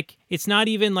 It's like, it's not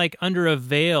even under a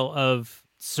veil of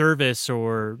service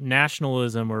or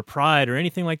nationalism or pride or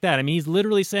anything like that. I mean, he's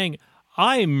literally saying,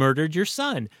 I murdered your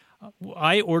son.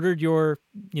 I ordered your,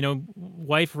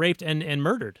 wife raped and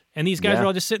murdered. And these guys are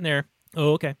all just sitting there.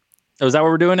 Oh, okay. Oh, is that what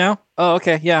we're doing now? Oh,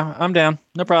 okay. Yeah, I'm down.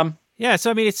 No problem. Yeah,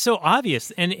 so I mean, it's so obvious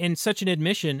and such an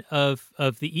admission of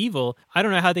the evil. I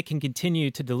don't know how they can continue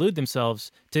to delude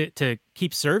themselves to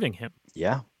keep serving him.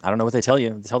 Yeah, I don't know what they tell you.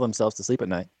 They tell themselves to sleep at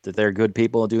night, that they're good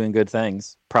people doing good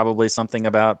things. Probably something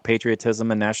about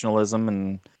patriotism and nationalism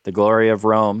and the glory of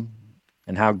Rome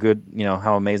and how good,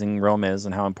 how amazing Rome is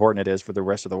and how important it is for the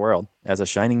rest of the world as a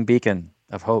shining beacon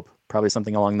of hope. Probably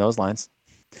something along those lines.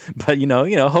 But,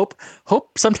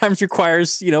 hope sometimes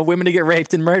requires, women to get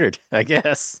raped and murdered, I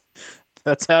guess.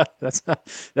 That's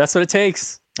what it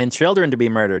takes. And children to be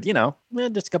murdered,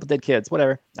 just a couple dead kids,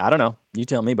 whatever. I don't know. You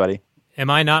tell me, buddy. Am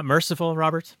I not merciful,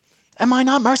 Robert? Am I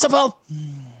not merciful?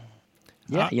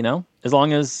 Yeah, as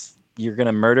long as you're going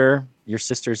to murder your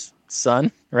sister's son,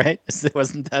 right?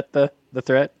 Wasn't that the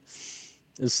threat?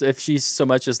 If she so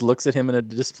much as looks at him in a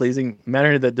displeasing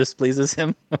manner that displeases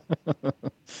him.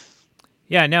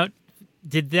 Yeah. Now,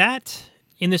 did that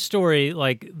in the story,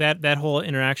 like that whole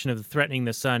interaction of threatening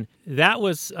the son, that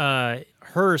was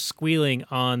her squealing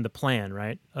on the plan,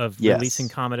 right? Of Yes. releasing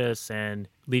Commodus and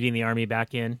leading the army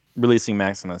back in. Releasing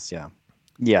Maximus, yeah.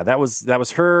 Yeah, that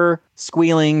was her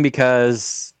squealing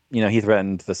because, he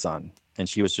threatened the son. And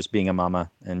she was just being a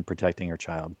mama and protecting her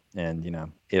child.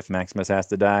 And, if Maximus has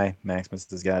to die, Maximus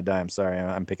has got to die. I'm sorry.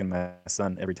 I'm picking my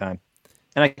son every time.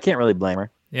 And I can't really blame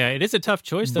her. Yeah, it is a tough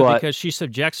choice, though, because she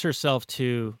subjects herself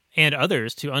to, and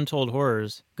others, to untold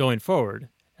horrors going forward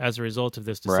as a result of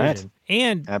this decision. Right.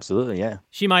 And absolutely, yeah.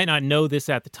 She might not know this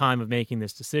at the time of making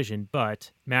this decision,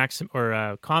 but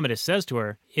Commodus says to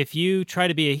her, if you try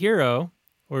to be a hero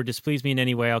or displease me in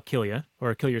any way, I'll kill you,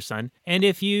 or kill your son. And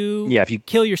if you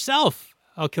kill yourself,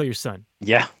 I'll kill your son.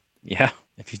 Yeah.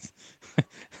 That's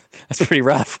pretty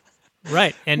rough.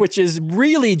 Right. And which is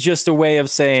really just a way of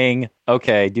saying,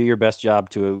 okay, do your best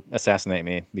job to assassinate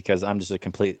me because I'm just a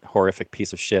complete horrific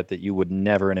piece of shit that you would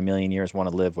never in a million years want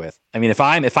to live with. I mean, if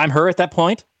I'm her at that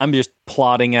point, I'm just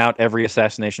plotting out every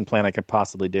assassination plan I could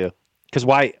possibly do. Because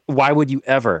why would you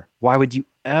ever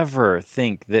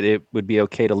think that it would be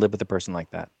okay to live with a person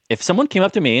like that? If someone came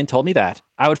up to me and told me that,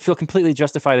 I would feel completely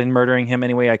justified in murdering him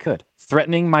any way I could.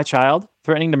 Threatening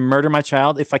to murder my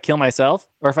child if I kill myself,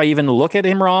 or if I even look at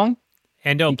him wrong.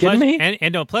 And don't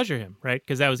pleasure him, right?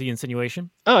 Because that was the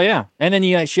insinuation. Oh, yeah. And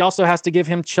then she also has to give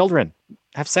him children,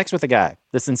 have sex with a guy,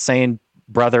 this insane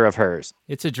brother of hers.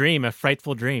 It's a dream, a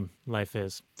frightful dream, life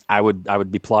is. I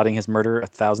would be plotting his murder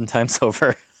 1,000 times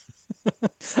over.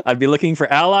 I'd be looking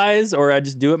for allies, or I'd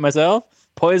just do it myself.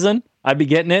 Poison, I'd be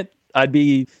getting it. I'd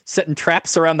be setting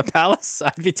traps around the palace.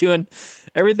 I'd be doing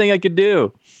everything I could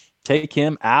do. Take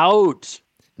him out.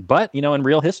 But, in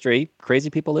real history, crazy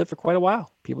people lived for quite a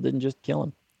while. People didn't just kill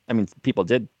him. I mean, people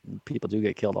do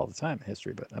get killed all the time in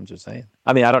history, but I'm just saying.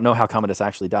 I mean, I don't know how Commodus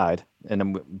actually died.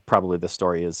 And probably the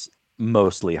story is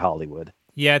mostly Hollywood.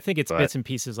 Yeah, I think it's bits and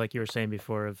pieces, like you were saying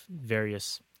before, of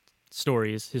various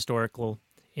stories, historical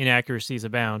inaccuracies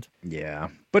abound. Yeah,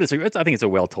 but I think it's a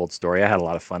well-told story. I had a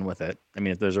lot of fun with it. I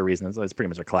mean, there's a reason. It's pretty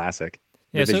much a classic.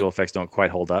 The visual effects don't quite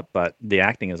hold up, but the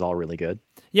acting is all really good.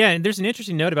 Yeah, and there's an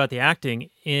interesting note about the acting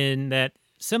in that,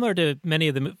 similar to many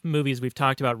of the movies we've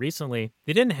talked about recently,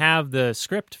 they didn't have the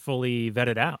script fully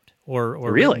vetted out or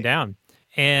written down.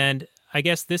 And I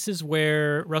guess this is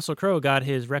where Russell Crowe got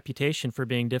his reputation for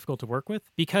being difficult to work with,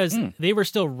 because they were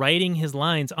still writing his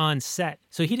lines on set.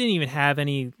 So he didn't even have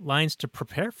any lines to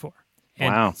prepare for.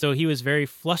 And so he was very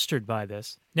flustered by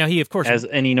this. Now, he, of course... as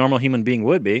any normal human being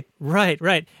would be.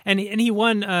 Right. And he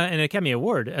won an Academy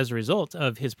Award as a result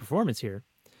of his performance here.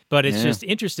 But it's just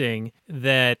interesting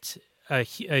that a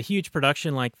huge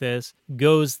production like this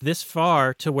goes this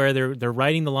far to where they're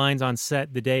writing the lines on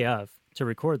set the day of to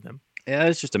record them. Yeah,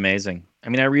 it's just amazing. I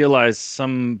mean, I realize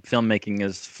some filmmaking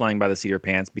is flying by the seat of your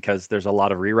pants because there's a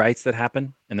lot of rewrites that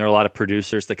happen, and there are a lot of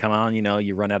producers that come on.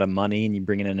 You run out of money and you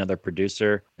bring in another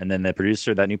producer, and then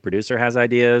that new producer has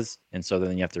ideas, and so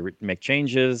then you have to make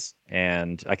changes.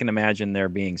 And I can imagine there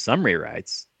being some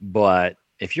rewrites, but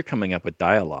if you're coming up with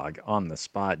dialogue on the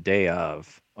spot, day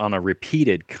of, on a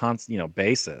repeated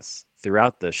basis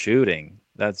throughout the shooting,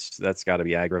 that's got to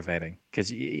be aggravating.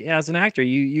 Because as an actor,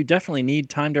 you definitely need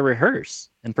time to rehearse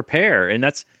and prepare, and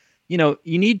that's you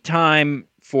need time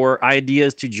for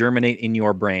ideas to germinate in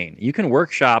your brain. You can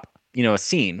workshop a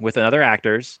scene with other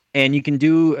actors, and you can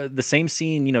do the same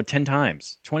scene 10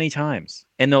 times, 20 times,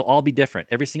 and they'll all be different.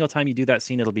 Every single time you do that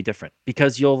scene, it'll be different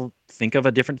because you'll think of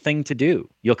a different thing to do.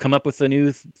 You'll come up with a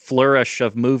new flourish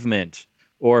of movement,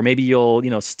 or maybe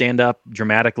you'll stand up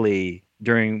dramatically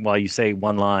while you say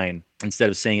one line instead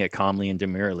of saying it calmly and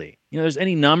demurely. There's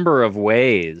any number of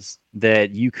ways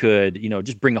that you could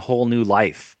just bring a whole new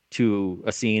life to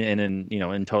a scene and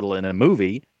in total in a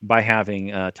movie by having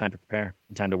time to prepare,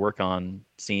 time to work on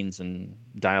scenes and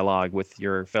dialogue with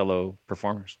your fellow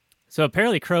performers. So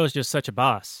apparently Crowe is just such a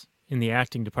boss in the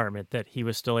acting department that he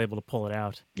was still able to pull it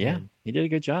out. Yeah, he did a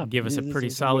good job. Give us a pretty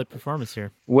solid performance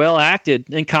here. Well acted.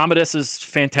 And Commodus is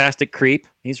fantastic creep.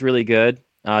 He's really good.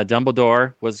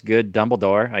 Dumbledore was good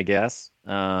Dumbledore, I guess.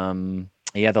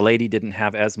 The lady didn't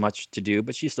have as much to do,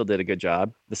 but she still did a good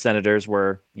job. The senators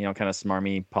were, kind of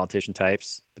smarmy politician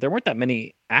types. But there weren't that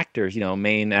many actors,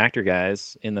 main actor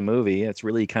guys in the movie. It's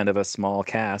really kind of a small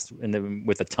cast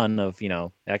with a ton of,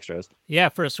 extras. Yeah,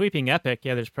 for a sweeping epic,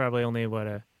 there's probably only,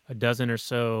 a dozen or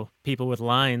so people with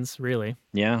lines, really.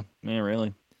 Yeah,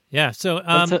 really. Yeah, so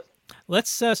Let's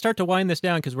start to wind this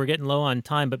down because we're getting low on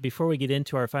time. But before we get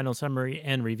into our final summary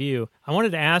and review, I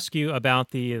wanted to ask you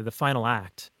about the final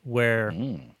act where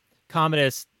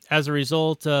Commodus, as a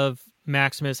result of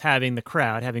Maximus having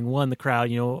won the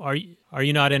crowd, are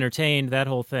you not entertained? That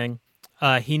whole thing.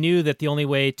 He knew that the only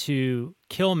way to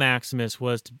kill Maximus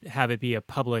was to have it be a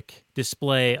public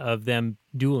display of them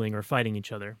dueling or fighting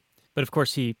each other. But of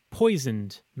course, he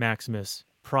poisoned Maximus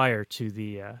prior to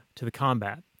the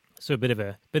combat. So a bit of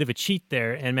a cheat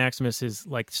there, and Maximus is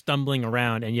like stumbling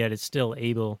around, and yet is still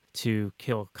able to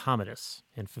kill Commodus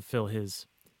and fulfill his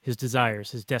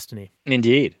desires, his destiny.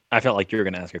 Indeed, I felt like you were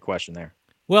going to ask a question there.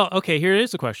 Well, okay, here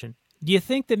is the question. Do you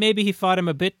think that maybe he fought him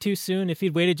a bit too soon if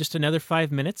he'd waited just another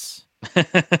 5 minutes?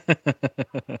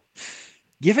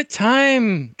 Give it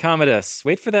time, Commodus.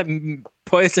 Wait for that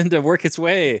poison to work its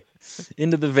way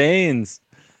into the veins.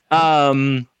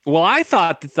 Well, I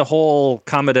thought that the whole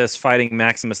Commodus fighting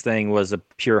Maximus thing was a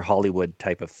pure Hollywood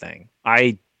type of thing.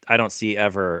 I don't see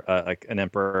ever an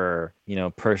emperor,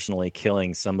 personally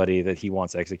killing somebody that he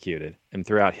wants executed. And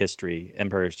throughout history,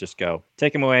 emperors just go,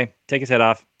 take him away, take his head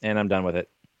off, and I'm done with it.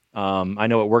 I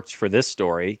know it worked for this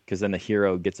story because then the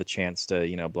hero gets a chance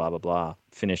to, blah, blah, blah,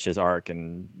 finish his arc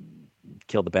and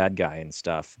kill the bad guy and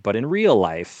stuff. But in real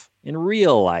life,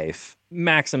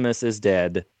 Maximus is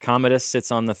dead. Commodus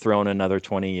sits on the throne another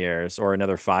 20 years or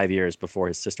another 5 years before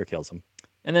his sister kills him.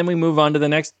 And then we move on to the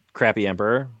next crappy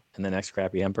emperor and the next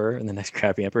crappy emperor and the next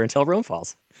crappy emperor until Rome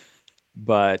falls.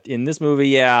 But in this movie,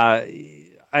 yeah,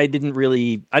 I didn't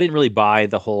really buy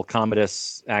the whole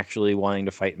Commodus actually wanting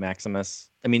to fight Maximus.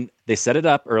 I mean, they set it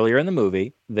up earlier in the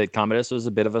movie that Commodus was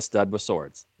a bit of a stud with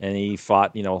swords, and he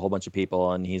fought, a whole bunch of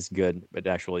people, and he's good at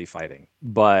actually fighting.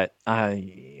 But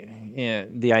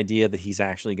the idea that he's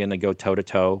actually going to go toe to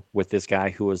toe with this guy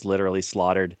who was literally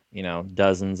slaughtered,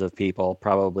 dozens of people,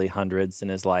 probably hundreds in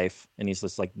his life, and he's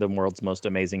just like the world's most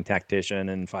amazing tactician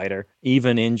and fighter,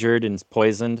 even injured and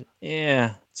poisoned.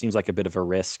 Yeah, seems like a bit of a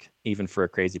risk, even for a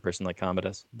crazy person like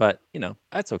Commodus. But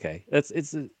that's okay.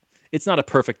 It's not a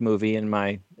perfect movie in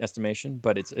my estimation,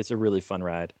 but it's a really fun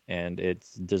ride, and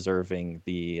it's deserving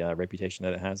the reputation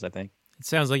that it has, I think. It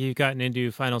sounds like you've gotten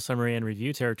into final summary and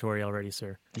review territory already,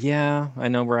 sir. Yeah, I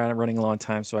know we're running a long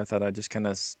time, so I thought I'd just kind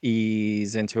of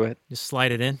ease into it. Just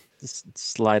slide it in? Just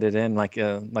slide it in like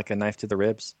a knife to the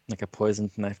ribs, like a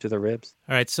poisoned knife to the ribs.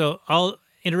 All right, so I'll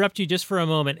interrupt you just for a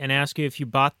moment and ask you if you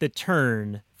bought the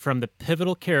turn from the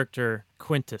pivotal character,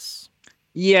 Quintus.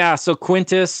 Yeah, so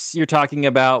Quintus, you're talking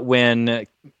about when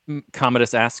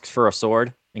Commodus asks for a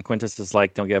sword, and Quintus is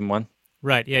like, don't give him one?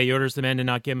 Right, yeah, he orders the men to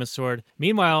not give him a sword.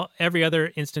 Meanwhile, every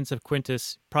other instance of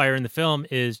Quintus prior in the film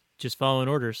is just following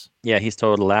orders. Yeah, he's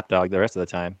total lapdog the rest of the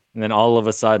time. And then all of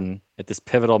a sudden, at this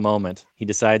pivotal moment, he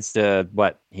decides to,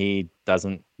 he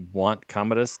doesn't want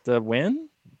Commodus to win?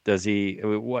 Does he,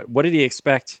 what did he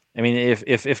expect? I mean,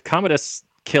 if Commodus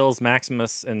kills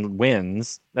Maximus and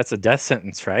wins, that's a death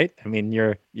sentence, right? I mean,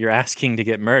 you're asking to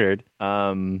get murdered.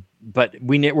 But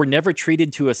we're never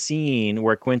treated to a scene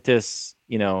where Quintus,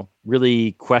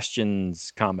 really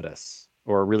questions Commodus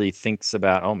or really thinks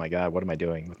about, oh my God, what am I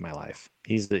doing with my life?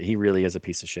 He really is a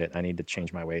piece of shit. I need to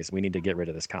change my ways. We need to get rid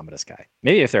of this Commodus guy.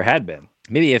 Maybe if there had been,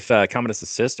 Commodus'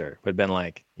 sister would have been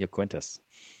like, yo, Quintus.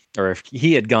 Or if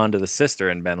he had gone to the sister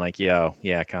and been like, yo,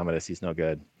 yeah, Commodus, he's no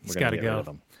good. He's got to go. Rid of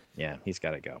him. Yeah, he's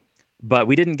got to go. But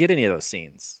we didn't get any of those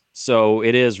scenes. So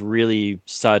it is really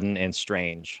sudden and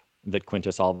strange that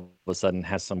Quintus all of a sudden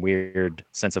has some weird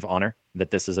sense of honor,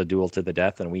 that this is a duel to the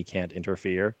death and we can't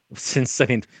interfere.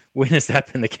 When has that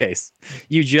been the case?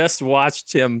 You just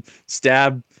watched him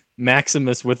stab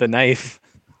Maximus with a knife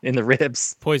in the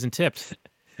ribs. Poison tipped,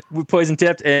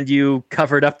 and you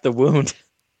covered up the wound.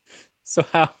 So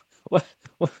how? What?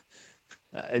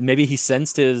 Maybe he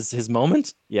sensed his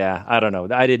moment. Yeah, I don't know.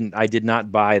 I did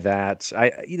not buy that.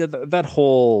 That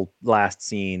whole last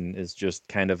scene is just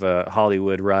kind of a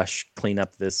Hollywood rush. Clean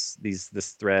up this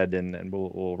thread, and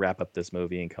we'll wrap up this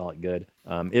movie and call it good.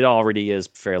 It already is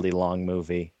a fairly long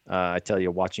movie. I tell you,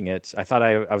 watching it, I thought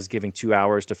I was giving 2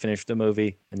 hours to finish the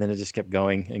movie, and then it just kept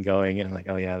going and going, and I'm like,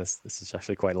 oh yeah, this is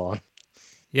actually quite long.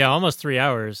 Yeah, almost 3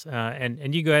 hours.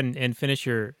 And you go ahead and finish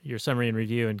your summary and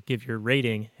review and give your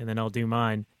rating, and then I'll do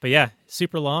mine. But yeah,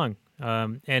 super long.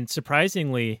 And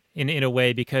surprisingly, in a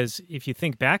way, because if you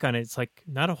think back on it, it's like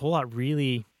not a whole lot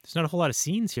of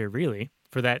scenes here, really,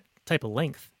 for that type of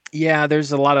length. Yeah,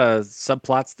 there's a lot of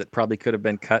subplots that probably could have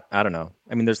been cut. I don't know.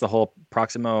 I mean, there's the whole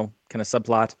Proximo kind of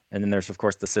subplot, and then there's, of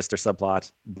course, the sister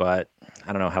subplot, but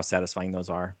I don't know how satisfying those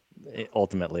are.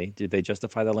 ultimately. Did they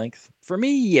justify the length? For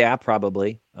me, yeah,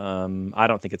 probably. I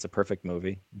don't think it's a perfect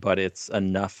movie, but it's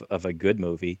enough of a good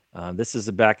movie. This is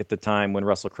back at the time when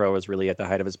Russell Crowe was really at the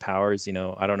height of his powers. I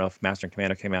don't know if Master and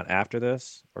Commander came out after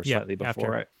this or Yeah, slightly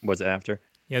before after. it. Was it after?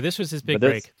 Yeah, this was his big But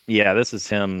this, break. yeah, this is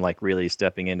him like really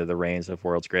stepping into the reins of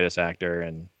world's greatest actor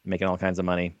and making all kinds of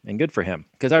money, and good for him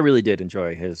because I really did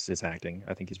enjoy his acting.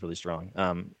 I think he's really strong.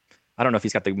 I don't know if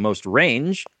he's got the most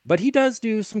range, but he does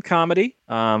do some comedy.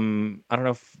 I don't know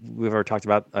if we've ever talked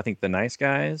about. I think The Nice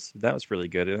Guys. That was really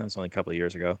good. That was only a couple of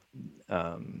years ago.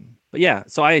 But yeah,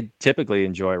 so I typically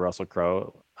enjoy Russell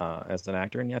Crowe as an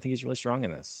actor, and I think he's really strong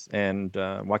in this. And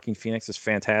Joaquin Phoenix is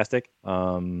fantastic.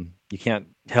 You can't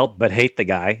help but hate the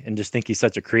guy and just think he's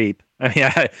such a creep. I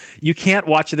mean, you can't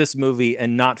watch this movie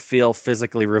and not feel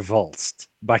physically revulsed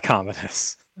by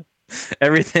Commodus.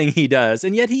 Everything he does,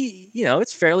 and yet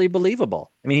it's fairly believable.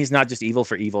 I mean, he's not just evil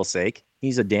for evil's sake.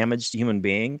 He's a damaged human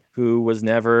being who was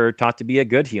never taught to be a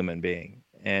good human being,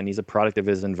 and he's a product of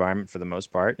his environment for the most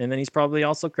part. And then he's probably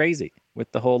also crazy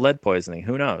with the whole lead poisoning.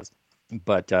 Who knows?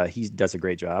 But he does a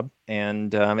great job,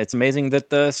 and it's amazing that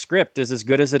the script is as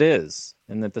good as it is,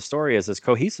 and that the story is as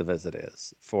cohesive as it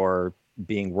is for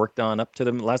being worked on up to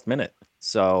the last minute.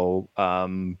 So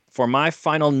for my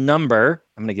final number,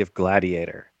 I'm going to give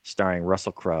Gladiator, starring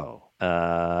Russell Crowe.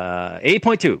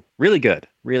 8.2. Really good.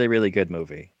 Really, really good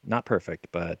movie. Not perfect,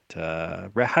 but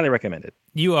highly recommended.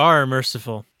 You are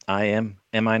merciful. I am.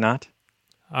 Am I not?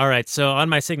 All right, so on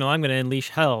my signal, I'm going to unleash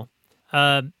hell.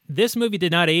 This movie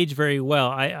did not age very well.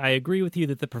 I agree with you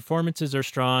that the performances are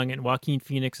strong, and Joaquin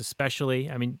Phoenix especially.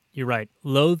 I mean, you're right.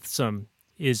 Loathsome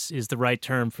is the right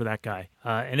term for that guy.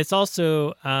 And it's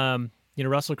also,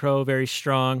 Russell Crowe, very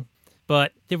strong.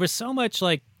 But there was so much,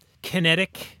 like,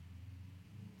 kinetic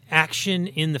action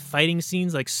in the fighting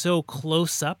scenes, like so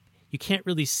close up. You can't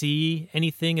really see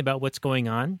anything about what's going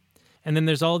on. And then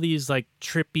there's all these, like,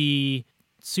 trippy,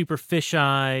 super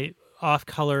fisheye,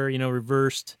 off-color,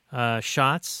 reversed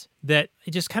shots that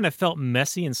it just kind of felt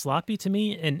messy and sloppy to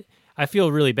me. And I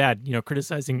feel really bad,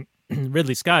 criticizing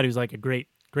Ridley Scott, who's like a great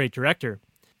director.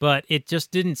 But it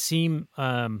just didn't seem,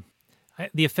 the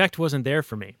effect wasn't there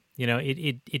for me.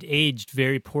 It aged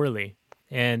very poorly.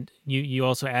 And you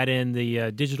also add in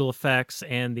the digital effects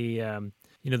and the,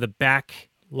 the back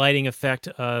lighting effect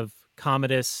of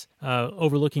Commodus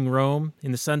overlooking Rome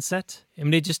in the sunset. I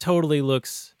mean, it just totally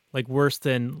looks like worse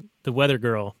than the Weather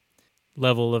Girl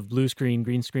level of blue screen,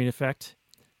 green screen effect.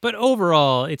 But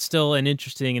overall, it's still an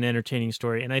interesting and entertaining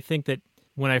story. And I think that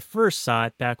when I first saw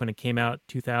it, back when it came out,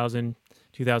 2000,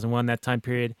 2001, that time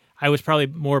period, I was probably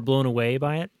more blown away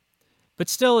by it. But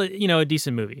still, a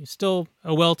decent movie. Still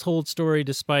a well-told story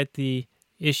despite the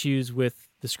issues with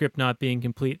the script not being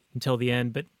complete until the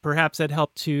end. But perhaps that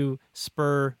helped to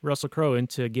spur Russell Crowe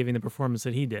into giving the performance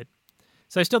that he did.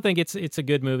 So I still think it's a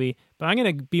good movie, but I'm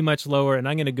going to be much lower, and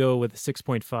I'm going to go with a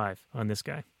 6.5 on this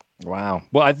guy. Wow.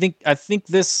 Well, I think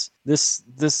this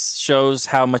shows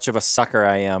how much of a sucker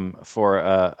I am for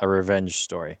a revenge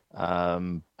story.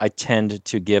 I tend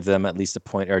to give them at least a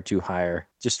point or two higher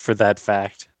just for that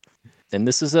fact. And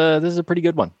this is a pretty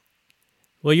good one.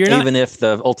 Well, you're even if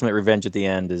the ultimate revenge at the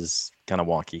end is kind of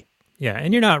wonky. Yeah,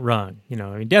 and you're not wrong.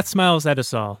 Death smiles at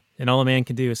us all, and all a man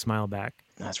can do is smile back.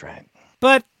 That's right.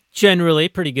 But generally,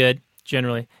 pretty good.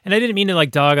 Generally. And I didn't mean to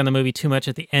dog on the movie too much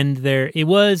at the end there. It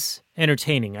was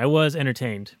entertaining. I was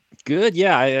entertained. Good.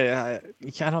 Yeah.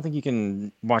 I don't think you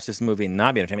can watch this movie and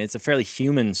not be entertained. It's a fairly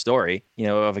human story,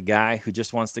 of a guy who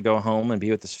just wants to go home and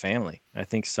be with his family. I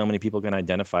think so many people can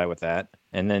identify with that.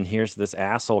 And then here's this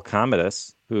asshole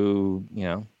Commodus who,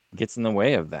 gets in the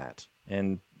way of that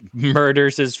and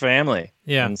murders his family.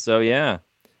 Yeah. And so, yeah,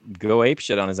 go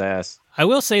apeshit on his ass. I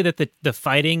will say that the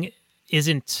fighting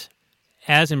isn't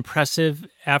as impressive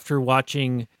after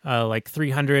watching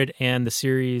 300 and the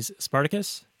series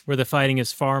Spartacus, where the fighting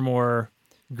is far more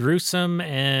gruesome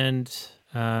and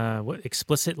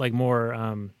explicit,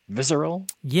 more visceral.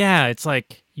 Yeah, it's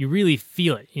like you really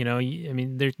feel it. I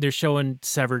mean, they're showing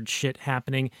severed shit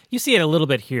happening. You see it a little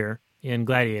bit here in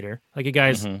Gladiator, like a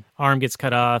guy's arm gets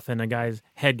cut off and a guy's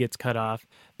head gets cut off.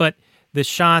 But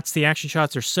the action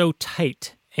shots are so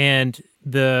tight, and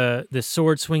the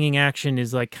sword swinging action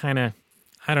is kind of,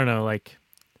 I don't know,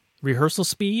 rehearsal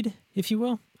speed, if you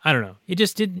will. I don't know. It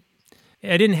just didn't.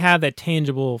 I didn't have that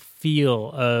tangible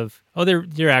feel of,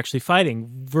 they're actually fighting,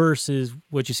 versus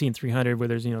what you see in 300, where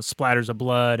there's splatters of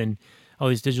blood and all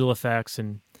these digital effects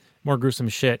and more gruesome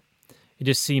shit. It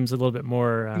just seems a little bit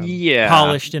more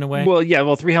polished in a way. Well, yeah.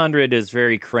 Well, 300 is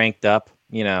very cranked up.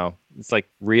 It's like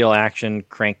real action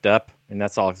cranked up, and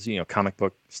that's all comic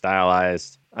book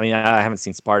stylized. I mean, I haven't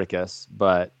seen Spartacus,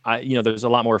 but there's a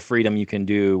lot more freedom you can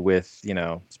do with,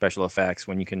 special effects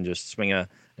when you can just swing a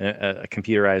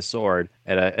computerized sword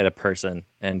at a person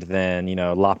and then,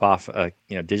 lop off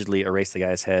digitally erase the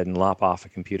guy's head and lop off a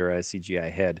computerized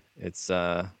CGI head. It's,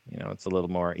 it's a little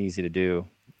more easy to do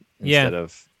instead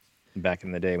of back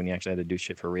in the day when you actually had to do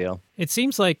shit for real. It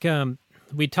seems like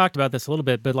we talked about this a little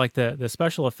bit, but like the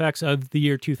special effects of the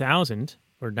year 2000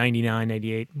 or 99,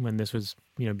 98, when this was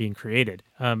being created,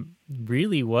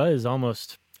 really was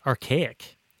almost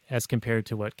archaic as compared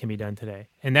to what can be done today.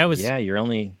 And that was you're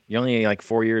only like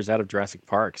 4 years out of Jurassic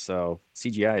Park, so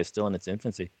CGI is still in its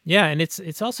infancy. Yeah, and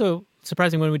it's also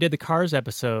surprising when we did the Cars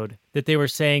episode that they were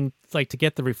saying like to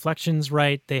get the reflections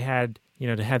right, they had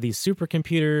to have these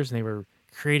supercomputers and they were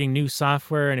creating new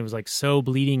software and it was like so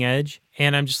bleeding edge.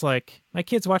 And I'm just like, my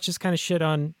kids watch this kind of shit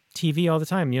on TV all the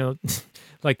time,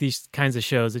 like these kinds of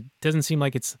shows. It doesn't seem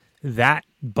like it's that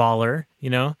baller,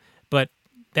 but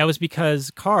that was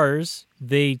because Cars,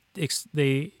 they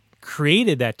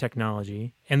created that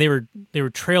technology and they were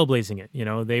trailblazing it.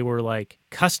 They were like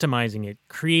customizing it,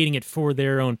 creating it for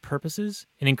their own purposes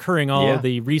and incurring all of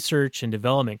the research and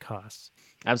development costs.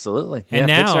 Absolutely. And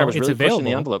now Pixar was it's really available.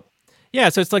 Pushing the envelope. Yeah,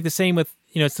 so it's like the same with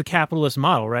it's the capitalist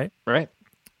model, right? Right.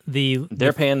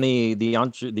 They're paying the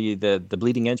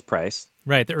bleeding edge price.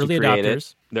 Right, the early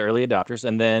adopters. The early adopters,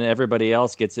 and then everybody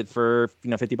else gets it for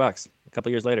 $50 a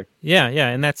couple years later. Yeah,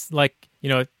 and that's like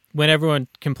when everyone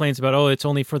complains about it's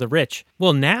only for the rich.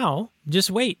 Well, now just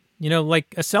wait.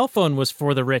 Like a cell phone was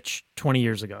for the rich 20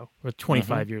 years ago or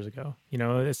 25 years ago.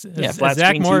 Flat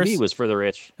screen TV was for the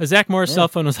rich. A Zach Morris cell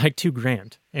phone was like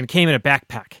 $2,000 and came in a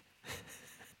backpack.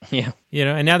 Yeah.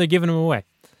 And now they're giving them away.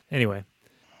 Anyway,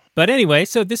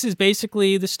 so this is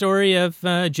basically the story of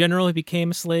a general who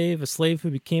became a slave who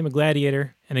became a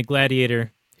gladiator, and a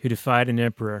gladiator who defied an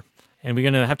emperor. And we're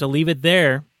going to have to leave it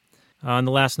there on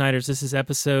The Last Nighters. This is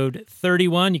episode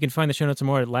 31. You can find the show notes and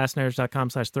more at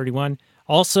lastnighters.com/31.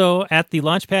 Also at the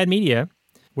Launchpad Media,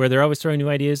 where they're always throwing new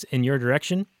ideas in your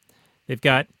direction. They've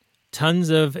got tons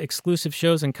of exclusive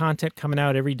shows and content coming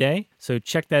out every day, so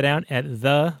check that out at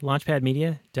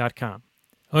thelaunchpadmedia.com.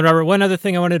 Oh, and Robert, one other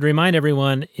thing I wanted to remind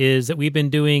everyone is that we've been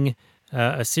doing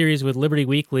a series with Liberty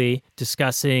Weekly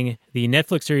discussing the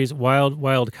Netflix series Wild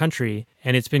Wild Country,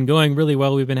 and it's been going really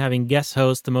well. We've been having guest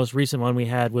hosts. The most recent one we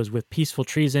had was with Peaceful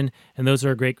Treason, and those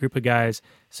are a great group of guys.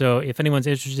 So if anyone's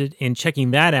interested in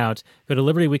checking that out, go to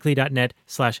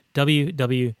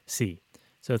libertyweekly.net/WWC.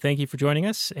 So thank you for joining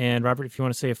us. And Robert, if you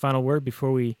want to say a final word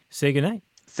before we say goodnight.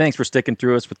 Thanks for sticking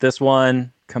through us with this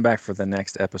one. Come back for the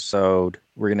next episode.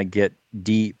 We're going to get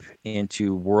deep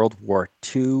into World War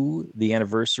II. The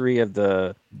anniversary of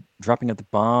the dropping of the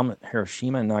bomb at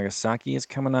Hiroshima and Nagasaki is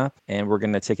coming up, and we're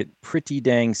going to take it pretty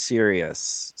dang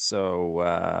serious. So,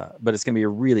 but it's going to be a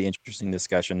really interesting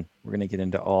discussion. We're going to get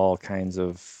into all kinds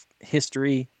of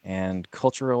history and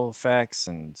cultural effects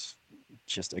and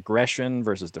just aggression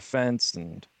versus defense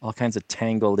and all kinds of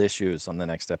tangled issues on the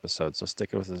next episode. So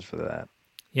stick with us for that.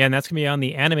 Yeah, and that's going to be on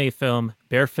the anime film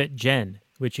Barefoot Gen,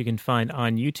 which you can find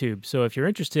on YouTube. So if you're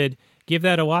interested, give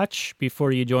that a watch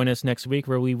before you join us next week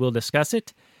where we will discuss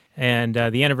it. And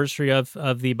the anniversary of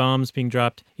the bombs being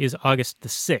dropped is August the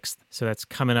 6th. So that's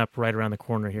coming up right around the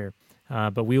corner here.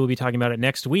 But we will be talking about it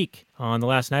next week on The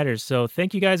Last Nighters. So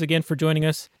thank you guys again for joining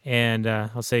us. And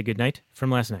I'll say good night from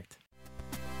last night.